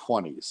in his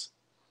 20s.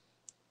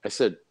 I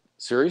said,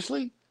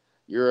 seriously?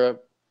 You're a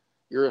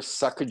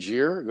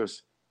suckageer? He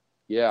goes,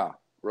 yeah,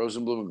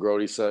 Rosenblum and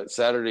Grote,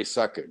 Saturday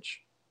suckage.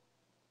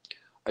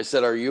 I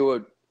said,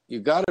 you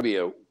got to be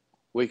a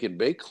Wake and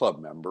Bake Club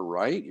member,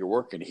 right? You're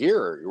working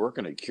here. You're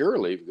working at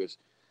Curaleaf. He goes,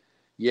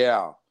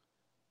 yeah,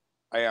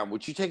 I am.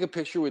 Would you take a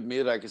picture with me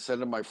that I could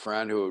send to my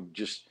friend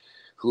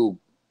who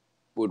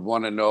would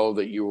want to know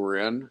that you were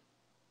in?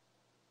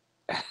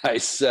 And I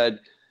said,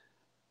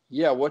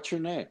 yeah, what's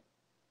your name?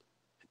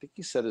 I think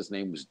he said his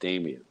name was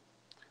Damien.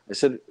 I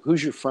said,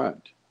 who's your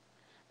friend?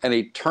 And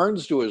he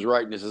turns to his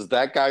right and he says,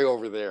 that guy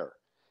over there.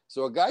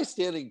 So a guy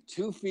standing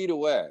 2 feet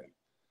away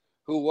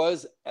who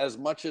was as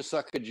much a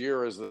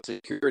suckageer as the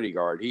security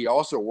guard. He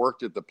also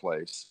worked at the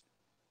place.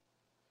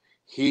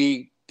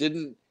 He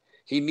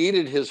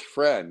needed his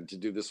friend to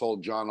do this whole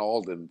John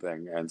Alden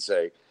thing and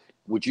say,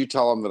 would you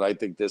tell him that I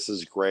think this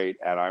is great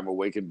and I'm a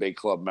Wake and Bake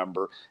Club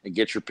member and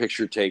get your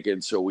picture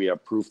taken so we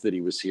have proof that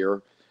he was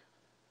here?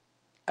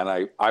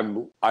 And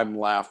I'm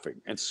laughing,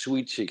 and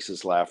Sweet Cheeks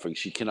is laughing.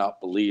 She cannot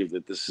believe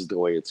that this is the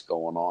way it's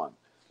going on.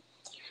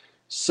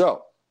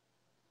 So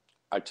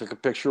I took a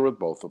picture with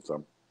both of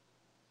them.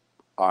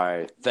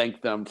 I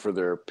thanked them for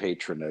their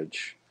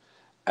patronage,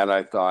 and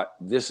I thought,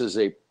 this is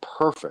a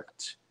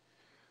perfect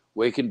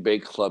Wake and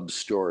Bake Club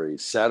story,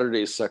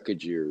 Saturday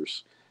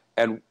Suckageers.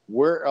 And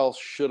where else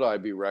should I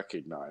be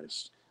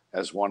recognized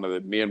as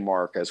me and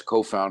Mark, as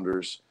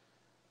co-founders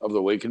of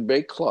the Wake and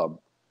Bake Club,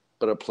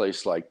 but a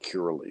place like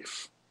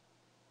Curaleaf.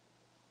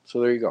 So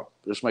there you go.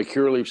 There's my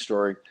Curaleaf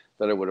story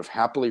that I would have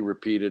happily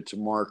repeated to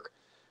Mark,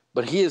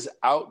 but he is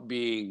out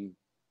being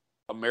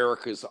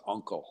America's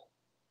uncle.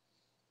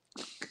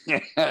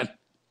 And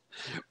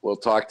we'll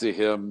talk to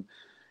him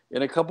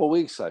in a couple of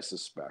weeks, I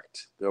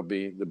suspect.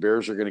 The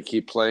Bears are going to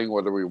keep playing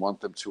whether we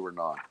want them to or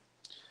not.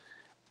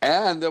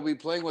 And they'll be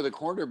playing with a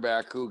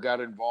cornerback who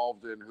got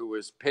involved in, who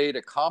was paid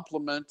a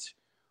compliment,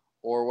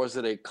 or was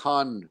it a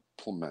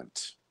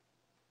compliment?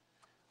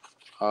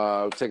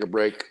 We'll take a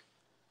break.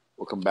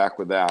 We'll come back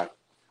with that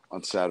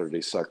on Saturday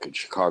Suckage,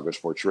 Chicago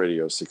Sports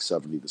Radio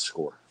 670 The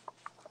Score.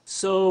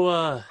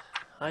 So,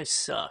 I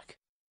suck.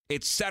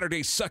 It's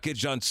Saturday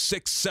Suckage on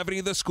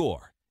 670 The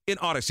Score in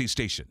Odyssey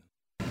Station.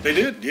 They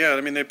did, yeah.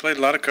 I mean, they played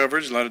a lot of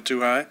coverage, a lot of too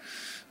high,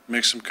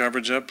 mixed some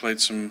coverage up, played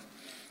some,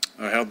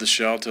 held the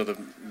shell till the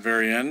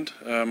very end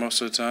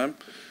most of the time.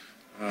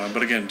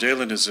 But again,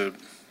 Jalen is a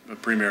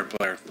premier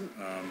player.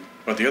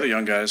 But the other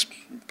young guys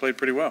played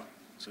pretty well.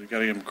 So you got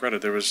to give them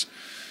credit. There was,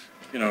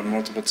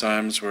 multiple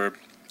times where it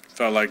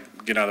felt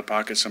like get out of the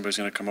pocket, somebody's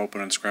going to come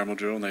open and scramble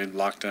drill, and they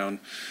locked down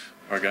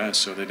our guys.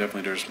 So they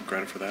definitely deserve some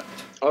credit for that.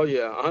 Oh,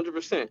 yeah,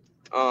 100%.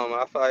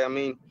 I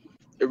mean,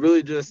 it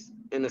really just,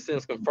 in a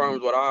sense,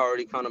 confirms what I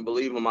already kind of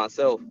believe in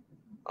myself.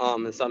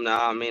 And something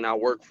that, I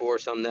work for,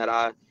 something that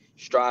I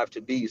strive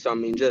to be.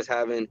 So, just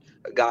having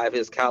a guy of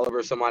his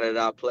caliber, somebody that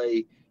I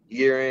play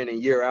year in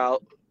and year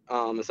out,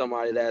 and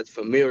somebody that's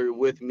familiar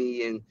with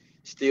me and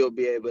still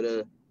be able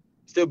to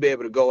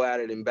go at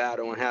it and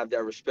battle and have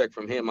that respect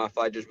from him, I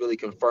feel like just really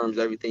confirms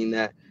everything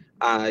that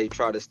I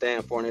try to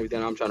stand for and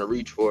everything I'm trying to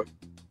reach for.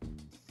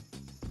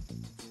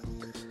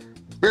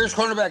 Bears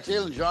cornerback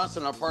Jalen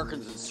Johnson on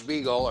Parkins and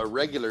Spiegel, a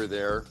regular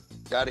there.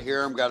 Got to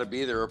hear him, got to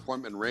be there,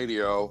 Appointment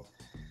Radio,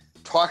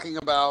 talking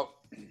about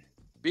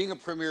being a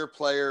premier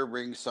player,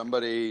 being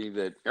somebody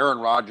that Aaron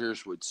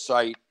Rodgers would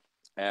cite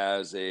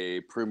as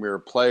a premier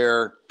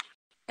player,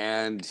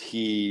 and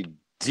he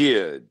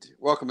did.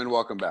 Welcome and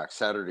welcome back.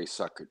 Saturday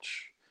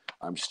Suckage.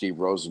 I'm Steve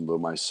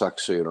Rosenblum. I suck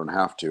so you don't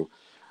have to.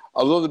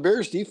 Although the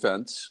Bears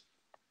defense,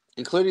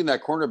 including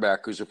that cornerback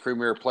who's a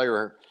premier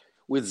player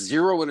with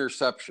 0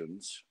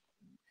 interceptions,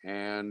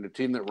 and a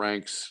team that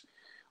ranks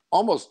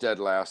almost dead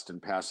last in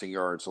passing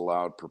yards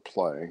allowed per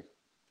play,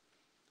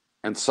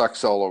 and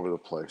sucks all over the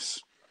place.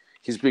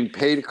 He's being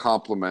paid a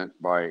compliment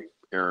by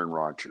Aaron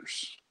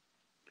Rodgers.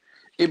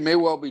 It may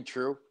well be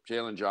true.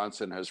 Jalen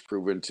Johnson has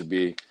proven to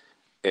be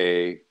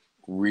a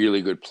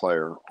really good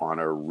player on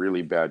a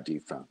really bad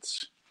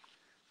defense.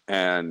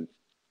 And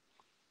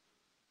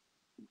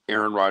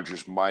Aaron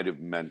Rodgers might have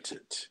meant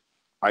it.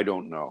 I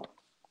don't know.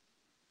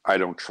 I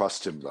don't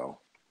trust him, though.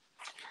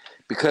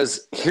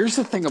 Because here's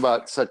the thing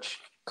about such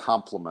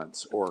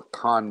compliments or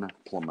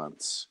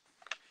compliments,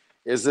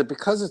 is that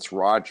because it's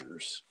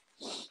Rodgers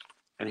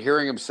And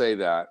hearing him say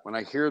that, when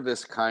I hear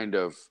this kind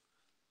of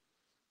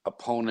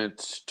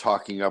opponents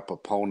talking up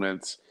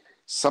opponents,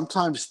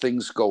 sometimes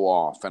things go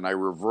off, and I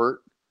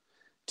revert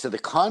to the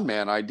con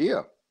man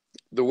idea,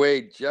 the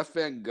way Jeff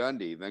Van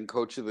Gundy, then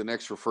coach of the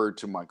Knicks, referred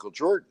to Michael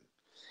Jordan.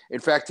 In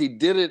fact, he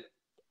did it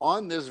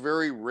on this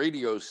very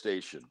radio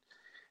station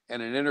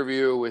in an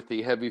interview with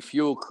the Heavy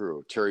Fuel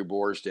crew, Terry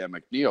Boers, Dan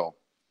McNeil.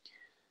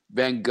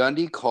 Van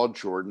Gundy called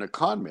Jordan a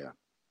con man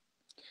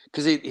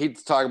because he'd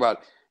talk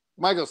about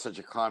Michael's such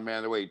a con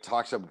man, the way he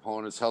talks up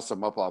opponents, helps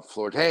them up off the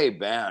floor. Hey,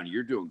 Van,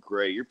 you're doing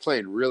great. You're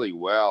playing really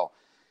well.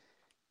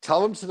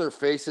 Tell them to their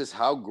faces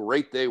how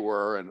great they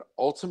were. And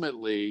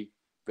ultimately,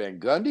 Van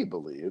Gundy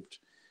believed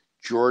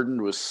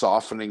Jordan was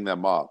softening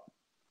them up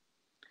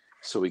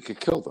so he could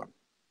kill them,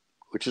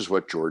 which is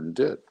what Jordan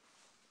did.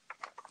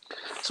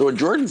 So when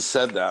Jordan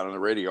said that on the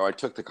radio, I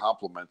took the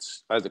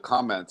comments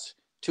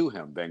to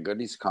him, Van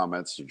Gundy's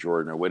comments to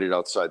Jordan. I waited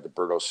outside the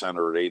Berto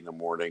Center at 8 in the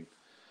morning.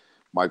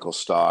 Michael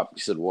stopped. He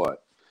said,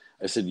 what?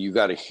 I said, you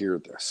got to hear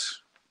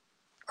this.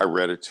 I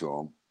read it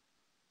to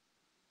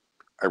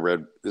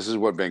him. This is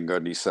what Van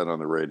Gundy said on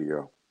the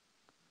radio.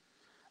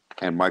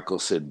 And Michael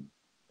said,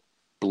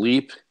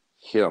 bleep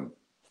him.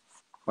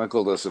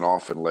 Michael doesn't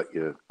often let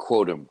you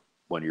quote him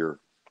when you're...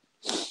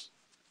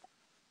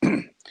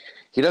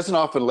 He doesn't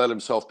often let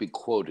himself be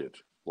quoted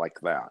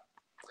like that.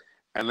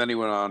 And then he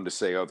went on to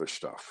say other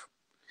stuff.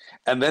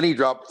 And then he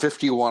dropped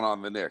 51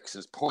 on the Knicks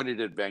and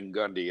pointed at Van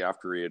Gundy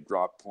after he had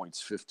dropped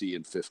points 50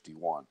 and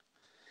 51.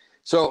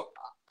 So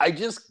I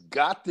just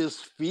got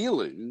this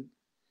feeling,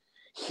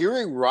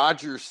 hearing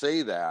Rodgers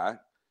say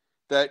that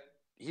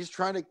he's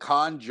trying to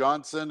con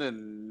Johnson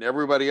and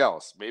everybody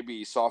else. Maybe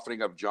he's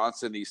softening up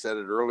Johnson. He said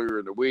it earlier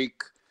in the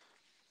week.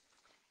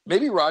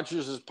 Maybe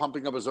Rodgers is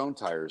pumping up his own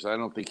tires. I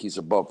don't think he's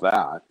above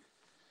that.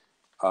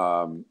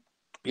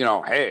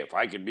 Hey, if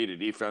I can beat a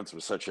defense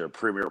with such a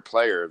premier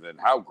player, then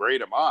how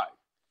great am I?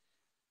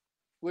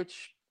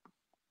 Which,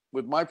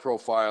 with my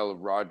profile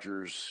of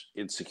Rodgers'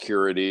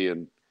 insecurity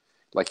and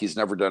like he's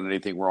never done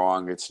anything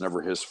wrong, it's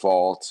never his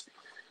fault,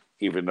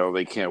 even though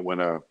they can't win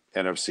a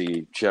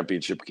NFC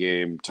championship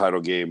game,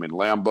 title game in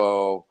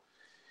Lambeau,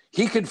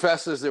 he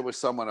confesses it was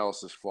someone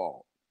else's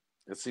fault.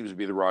 It seems to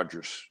be the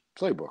Rodgers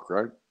playbook,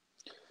 right?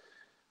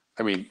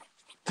 I mean,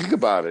 think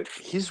about it.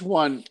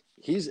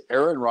 He's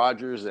Aaron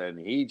Rodgers, and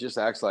he just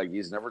acts like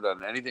he's never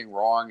done anything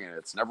wrong, and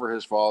it's never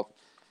his fault.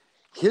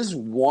 His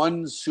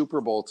one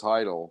Super Bowl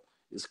title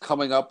is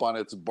coming up on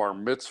its bar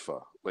mitzvah,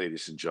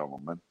 ladies and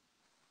gentlemen.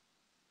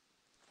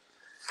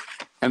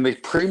 And the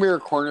premier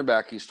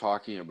cornerback he's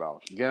talking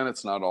about, again,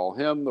 it's not all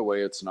him, the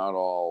way it's not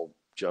all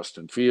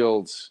Justin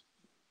Fields,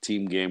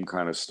 team game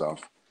kind of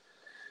stuff.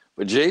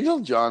 But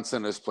Jadon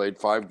Johnson has played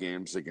 5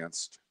 games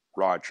against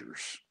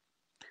Rodgers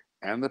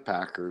and the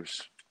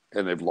Packers,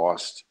 and they've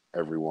lost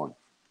every one.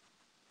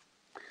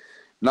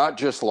 Not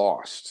just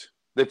lost.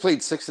 They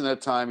played 6 in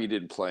that time. He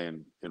didn't play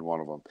in one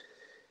of them.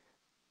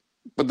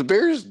 But the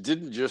Bears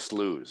didn't just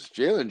lose.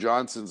 Jalen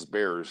Johnson's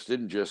Bears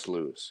didn't just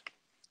lose.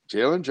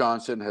 Jalen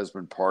Johnson has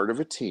been part of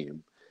a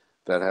team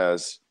that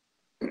has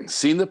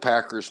seen the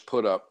Packers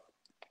put up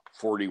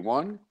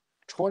 41,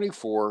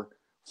 24,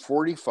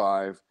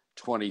 45,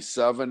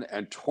 27,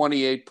 and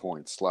 28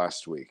 points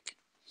last week.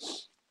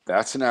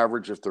 That's an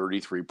average of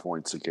 33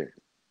 points a game.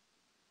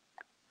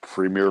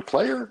 Premier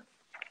player,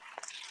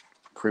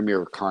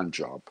 premier con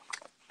job.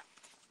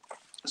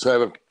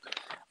 So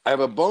I have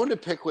a bone to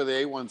pick with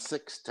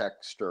A16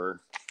 texter.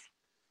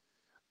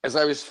 As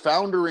I was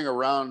floundering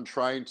around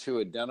trying to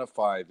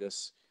identify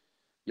this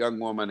young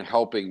woman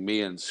helping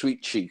me in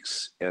Sweet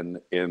Cheeks at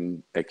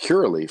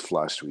Curaleaf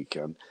last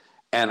weekend,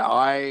 and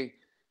I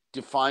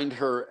defined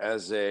her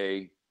as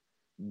a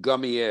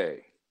gummier,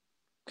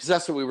 because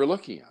that's what we were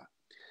looking at.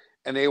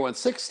 An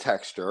A16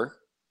 texter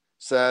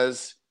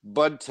says,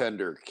 bud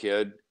tender,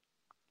 kid.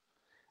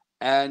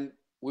 And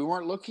we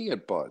weren't looking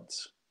at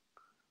buds.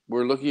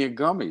 We're looking at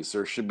gummies.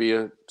 There should be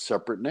a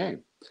separate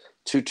name.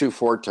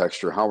 224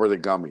 texter, how are the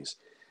gummies?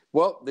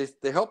 Well,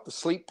 they help the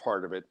sleep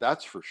part of it,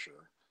 that's for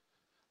sure.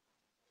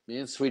 Me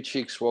and Sweet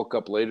Cheeks woke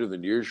up later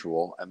than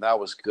usual, and that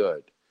was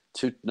good.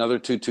 Another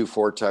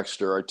 224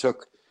 texter. I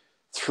took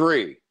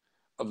 3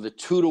 of the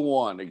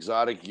 2-to-1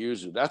 exotic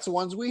yuzu. That's the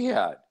ones we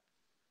had.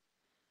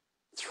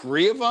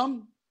 3 of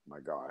them?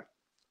 My God.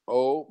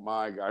 Oh,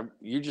 my God.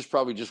 You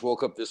probably just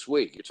woke up this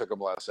week. You took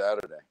them last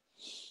Saturday.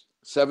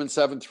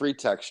 773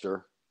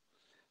 texter.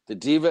 The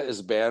diva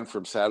is banned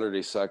from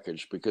Saturday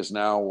Suckage because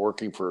now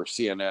working for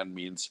CNN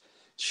means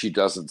she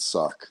doesn't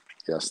suck.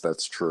 Yes,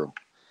 that's true.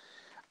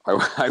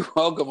 I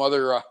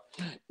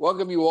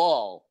welcome you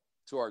all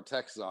to our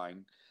Tech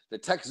Zone. The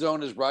Tech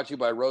Zone is brought to you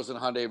by Rosen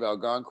Hyundai of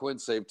Algonquin.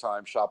 Save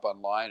time, shop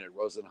online at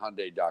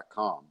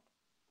rosenhyundai.com.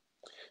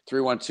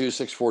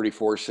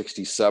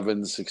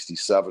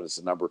 312-644-6767 is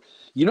the number.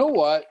 You know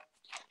what?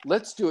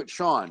 Let's do it,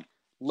 Sean.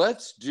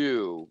 Let's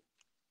do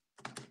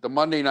the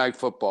Monday Night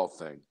Football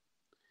thing.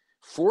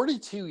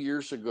 42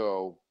 years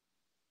ago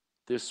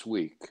this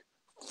week,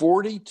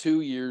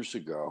 42 years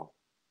ago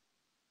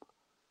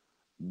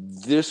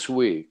this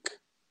week,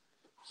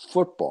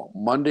 football,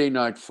 Monday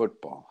Night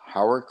Football,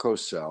 Howard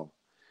Cosell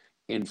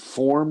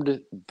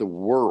informed the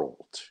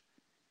world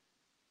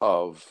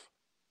of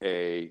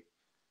a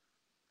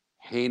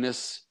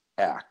heinous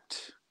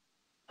act.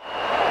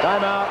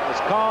 Timeout is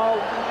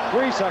called.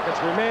 3 seconds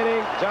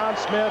remaining. John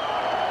Smith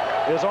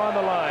is on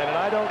the line, and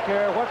I don't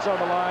care what's on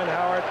the line,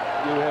 Howard.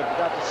 You have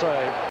got to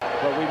say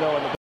what we know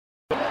in the.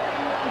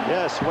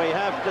 Yes, we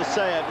have to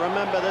say it.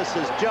 Remember, this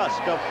is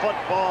just a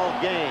football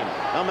game,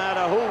 no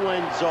matter who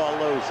wins or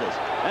loses.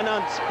 An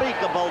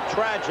unspeakable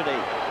tragedy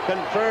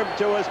confirmed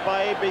to us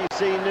by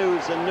ABC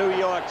News in New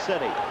York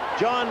City.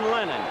 John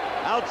Lennon,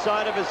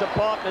 outside of his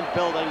apartment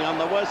building on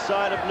the west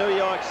side of New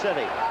York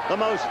City, the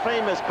most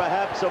famous,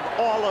 perhaps, of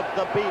all of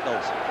the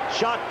Beatles,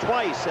 shot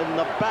twice in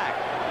the back,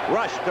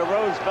 rushed to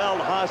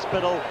Roosevelt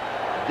Hospital,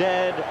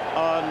 dead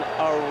on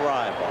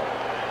arrival.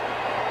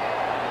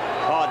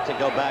 Hard to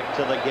go back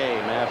to the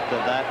game after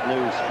that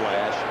news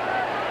flash,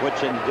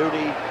 which in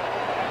duty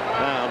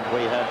bound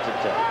we had to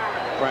take.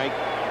 Frank?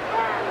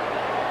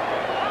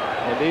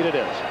 Indeed it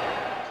is.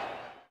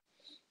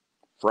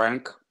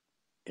 Frank,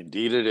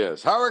 indeed it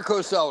is. Howard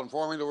Cosell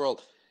informing the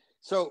world.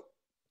 So,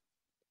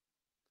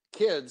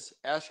 kids,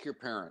 ask your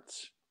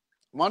parents.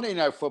 Monday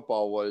Night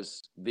Football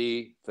was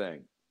the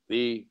thing,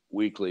 the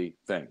weekly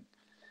thing.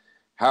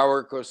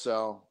 Howard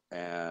Cosell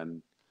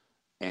and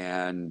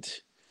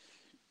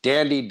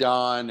Dandy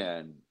Don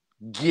and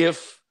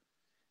GIF,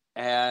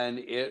 and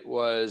it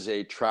was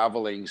a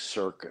traveling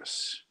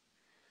circus.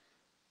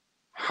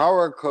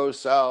 Howard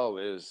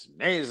Cosell is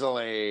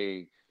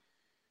nasally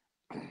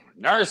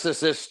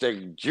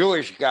narcissistic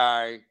Jewish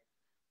guy,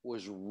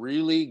 was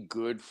really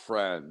good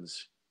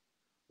friends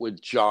with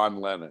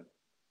John Lennon.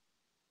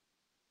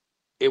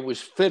 It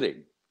was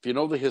fitting, if you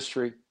know the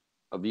history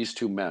of these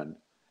two men,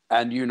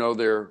 and you know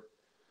their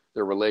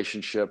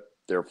relationship,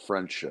 their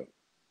friendship.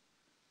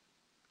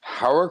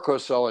 Howard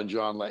Cosell and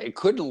John Lennon, it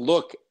couldn't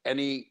look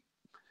any,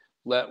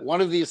 one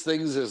of these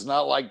things is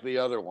not like the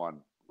other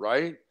one,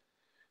 right?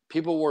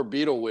 People wore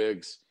Beatle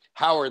wigs.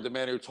 Howard, the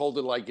man who told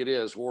it like it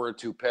is, wore a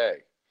toupee.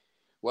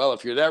 Well,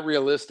 if you're that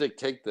realistic,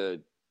 take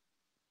the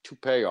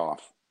toupee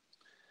off.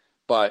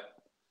 But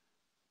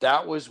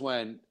that was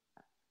when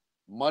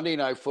Monday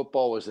Night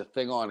Football was a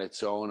thing on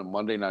its own, and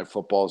Monday Night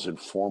Football is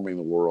informing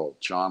the world.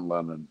 John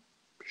Lennon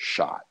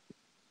shot,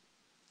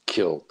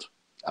 killed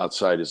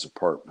outside his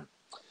apartment.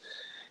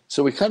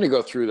 So we kind of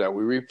go through that.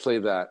 We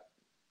replay that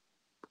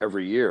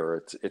every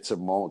year. It's a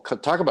moment.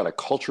 Talk about a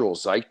cultural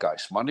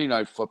zeitgeist. Monday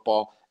Night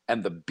Football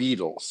and the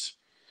Beatles.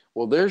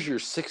 Well, there's your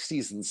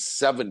 60s and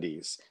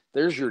 70s.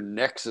 There's your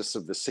nexus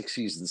of the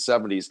 60s and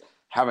 70s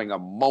having a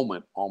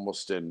moment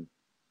almost in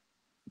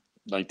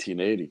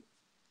 1980.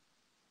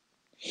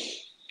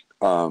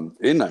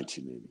 In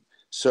 1980.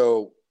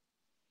 So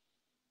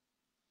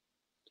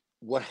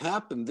what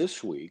happened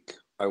this week,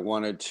 I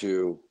wanted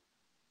to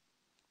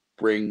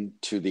bring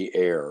to the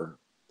air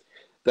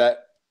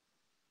that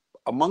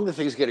among the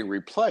things getting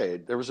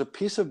replayed, there was a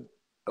piece of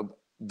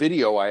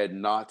video I had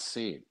not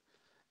seen.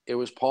 It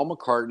was Paul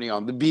McCartney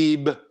on the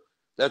Beeb.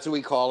 That's what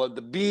we call it,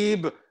 the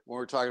Beeb, when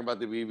we're talking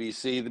about the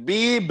BBC, the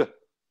Beeb.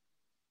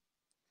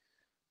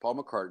 Paul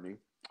McCartney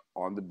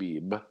on the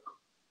Beeb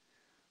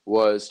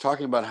was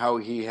talking about how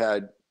he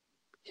had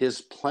his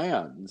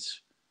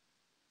plans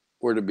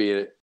were to be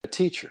a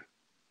teacher.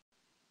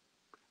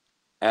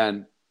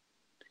 And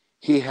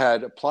he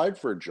had applied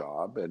for a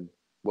job and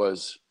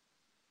was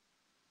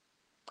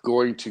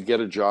going to get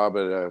a job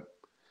at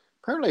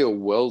apparently a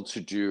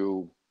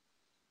well-to-do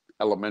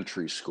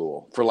elementary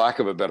school, for lack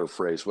of a better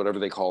phrase, whatever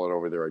they call it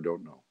over there, I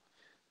don't know.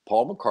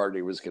 Paul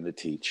McCartney was going to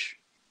teach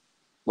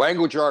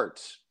language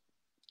arts.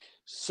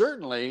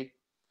 Certainly,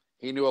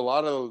 he knew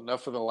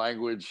enough of the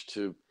language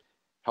to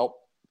help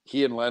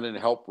he and Lennon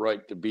help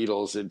write the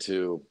Beatles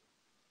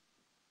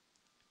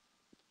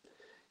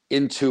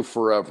into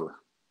forever.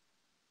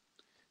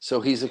 So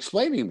he's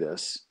explaining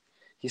this.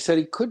 He said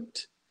he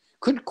couldn't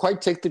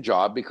quite take the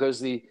job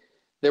because they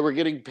were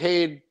getting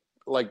paid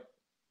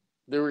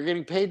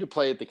to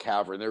play at the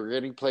Cavern. They were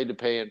getting paid to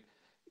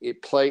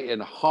play in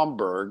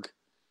Hamburg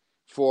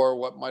for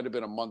what might have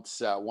been a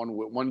month's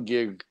one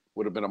gig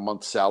would have been a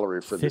month's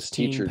salary for this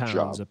teacher job.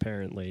 15 pounds,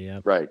 apparently, yeah.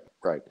 Right.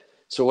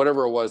 So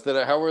whatever it was,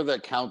 however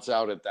that counts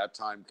out at that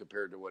time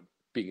compared to what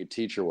being a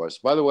teacher was.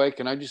 By the way,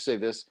 can I just say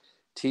this?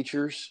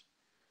 Teachers,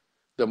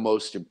 the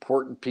most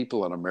important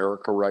people in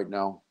America right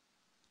now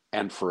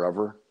and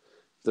forever.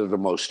 They're the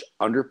most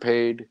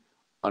underpaid,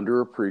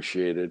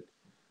 underappreciated,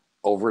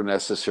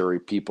 over-necessary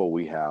people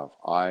we have.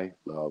 I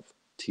love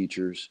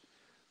teachers,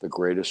 the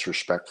greatest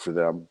respect for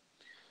them.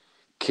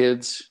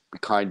 Kids, be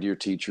kind to your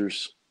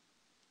teachers.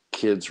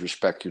 Kids,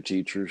 respect your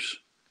teachers.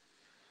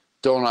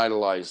 Don't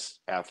idolize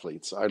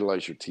athletes.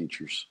 Idolize your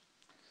teachers.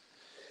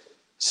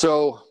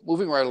 So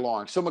moving right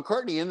along. So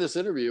McCartney in this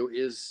interview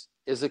is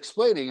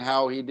explaining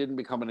how he didn't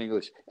become an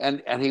English.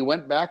 And he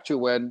went back to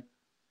when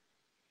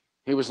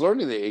he was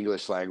learning the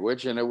English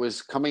language and it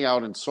was coming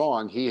out in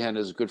song. He and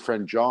his good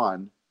friend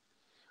John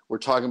were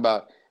talking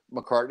about,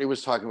 McCartney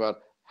was talking about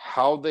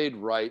how they'd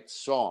write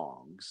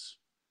songs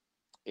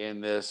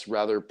in this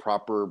rather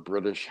proper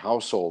British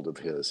household of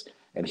his.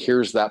 And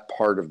here's that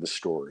part of the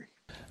story.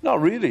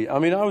 Not really. I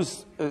mean,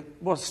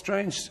 what's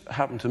strange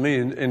happened to me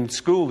in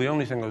school. The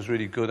only thing I was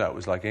really good at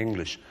was like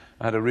English.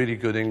 I had a really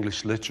good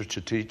English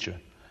literature teacher,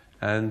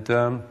 and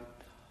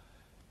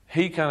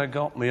he kind of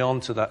got me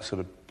onto that sort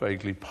of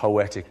vaguely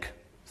poetic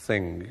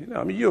thing. You know,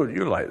 I mean,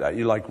 you're like that.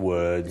 You like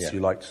words. Yeah. You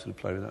like to sort of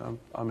play with that.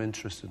 I'm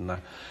interested in that.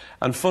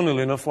 And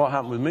funnily enough, what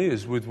happened with me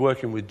is with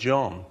working with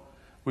John,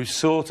 we've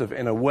sort of,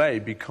 in a way,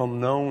 become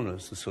known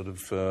as the sort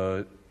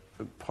of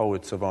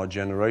poets of our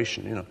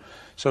generation, you know.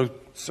 So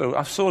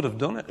I've sort of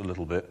done it a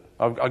little bit.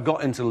 I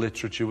got into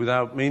literature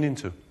without meaning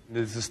to.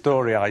 There's a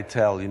story I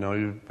tell, you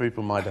know,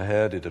 people might have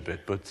heard it a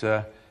bit,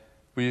 but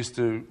we used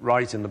to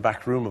write in the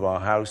back room of our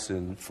house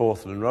in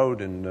Forthland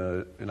Road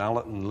in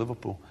Allerton,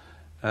 Liverpool.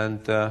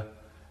 And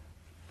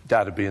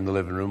Dad would be in the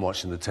living room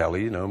watching the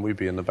telly, you know, and we'd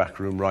be in the back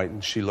room writing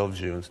She Loves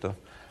You and stuff.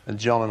 And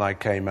John and I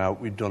came out,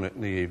 we'd done it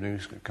in the evening,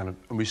 and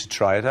we used to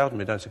try it out, and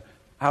my dad said,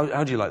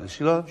 how do you like this?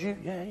 She loves you?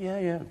 Yeah,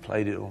 and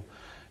played it all.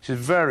 He said,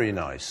 very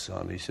nice,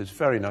 son. He says,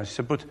 very nice. He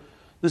said, but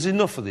there's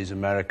enough of these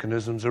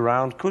Americanisms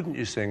around. Couldn't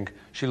you sing,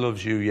 she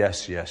loves you,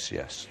 yes, yes,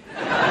 yes?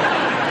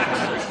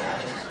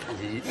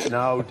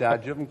 No,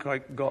 Dad, you haven't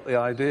quite got the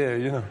idea,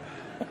 you know.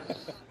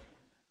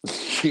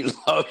 She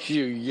loves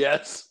you,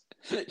 yes,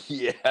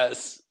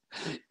 yes,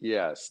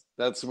 yes.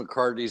 That's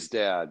McCartney's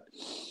dad.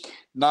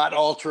 Not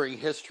altering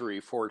history,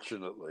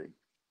 fortunately.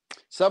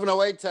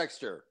 708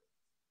 texter.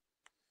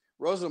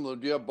 Rosenblum,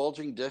 do you have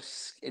bulging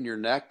discs in your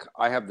neck?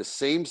 I have the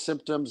same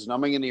symptoms,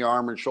 numbing in the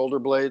arm and shoulder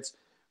blades.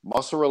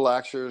 Muscle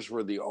relaxers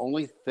were the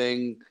only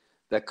thing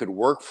that could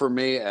work for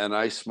me, and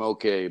I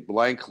smoke a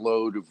blank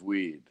load of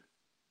weed.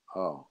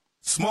 Oh.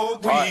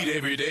 Smoke weed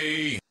every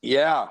day.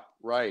 Yeah,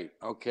 right.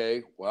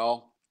 Okay.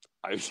 Well,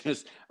 I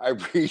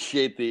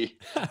appreciate the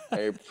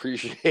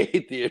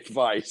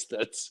advice.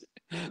 That's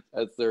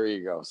there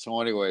you go. So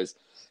anyways,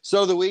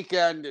 so the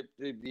weekend,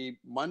 the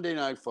Monday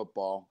Night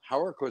Football,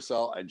 Howard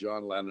Cosell and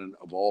John Lennon,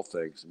 of all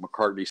things,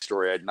 McCartney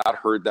story. I had not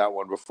heard that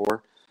one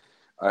before.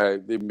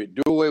 They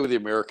do away with the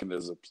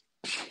Americanisms.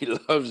 She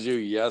loves you.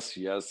 Yes,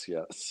 yes,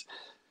 yes.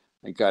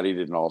 Thank God he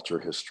didn't alter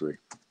history.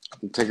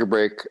 We'll take a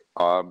break.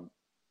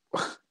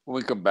 When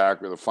we come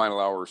back with the final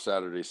hour of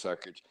Saturday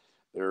Suckage,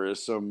 there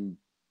is some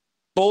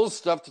Bulls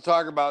stuff to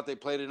talk about. They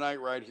play tonight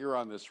right here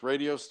on this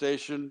radio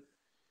station.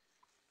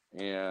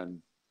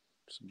 And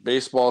some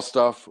baseball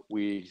stuff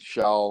we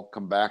shall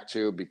come back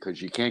to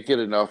because you can't get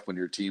enough when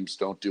your teams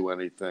don't do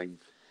anything.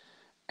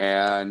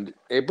 And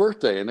a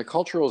birthday in the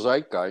cultural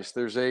zeitgeist,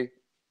 there's a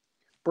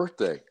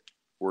birthday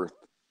worth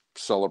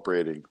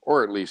celebrating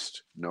or at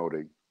least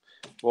noting.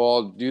 Well,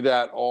 I'll do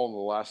that all in the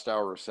last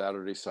hour of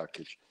Saturday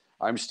Suckage.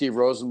 I'm Steve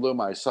Rosenblum.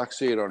 I suck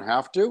so you don't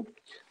have to.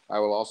 I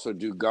will also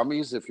do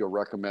gummies if you'll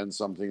recommend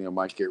something that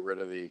might get rid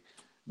of the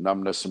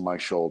numbness in my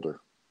shoulder.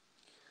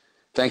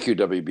 Thank you,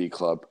 WB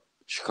Club.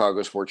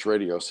 Chicago Sports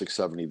Radio,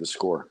 670 The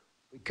Score.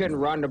 We couldn't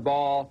run the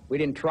ball. We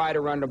didn't try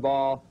to run the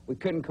ball. We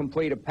couldn't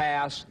complete a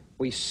pass.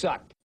 We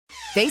sucked.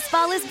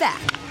 Baseball is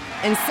back,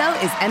 and so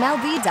is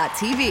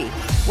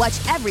MLB.tv. Watch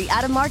every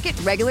out-of-market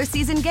regular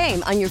season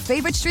game on your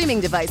favorite streaming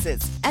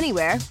devices,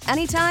 anywhere,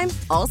 anytime,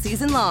 all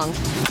season long.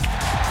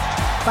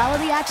 Follow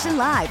the action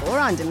live or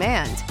on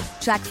demand.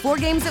 Track 4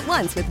 games at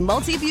once with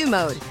multi-view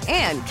mode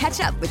and catch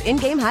up with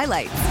in-game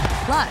highlights.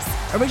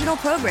 Plus, original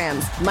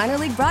programs, minor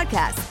league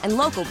broadcasts, and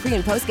local pre-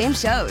 and post-game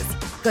shows.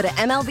 Go to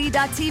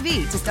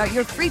MLB.tv to start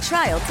your free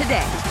trial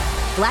today.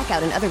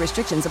 Blackout and other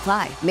restrictions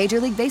apply. Major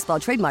League Baseball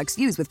trademarks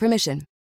used with permission.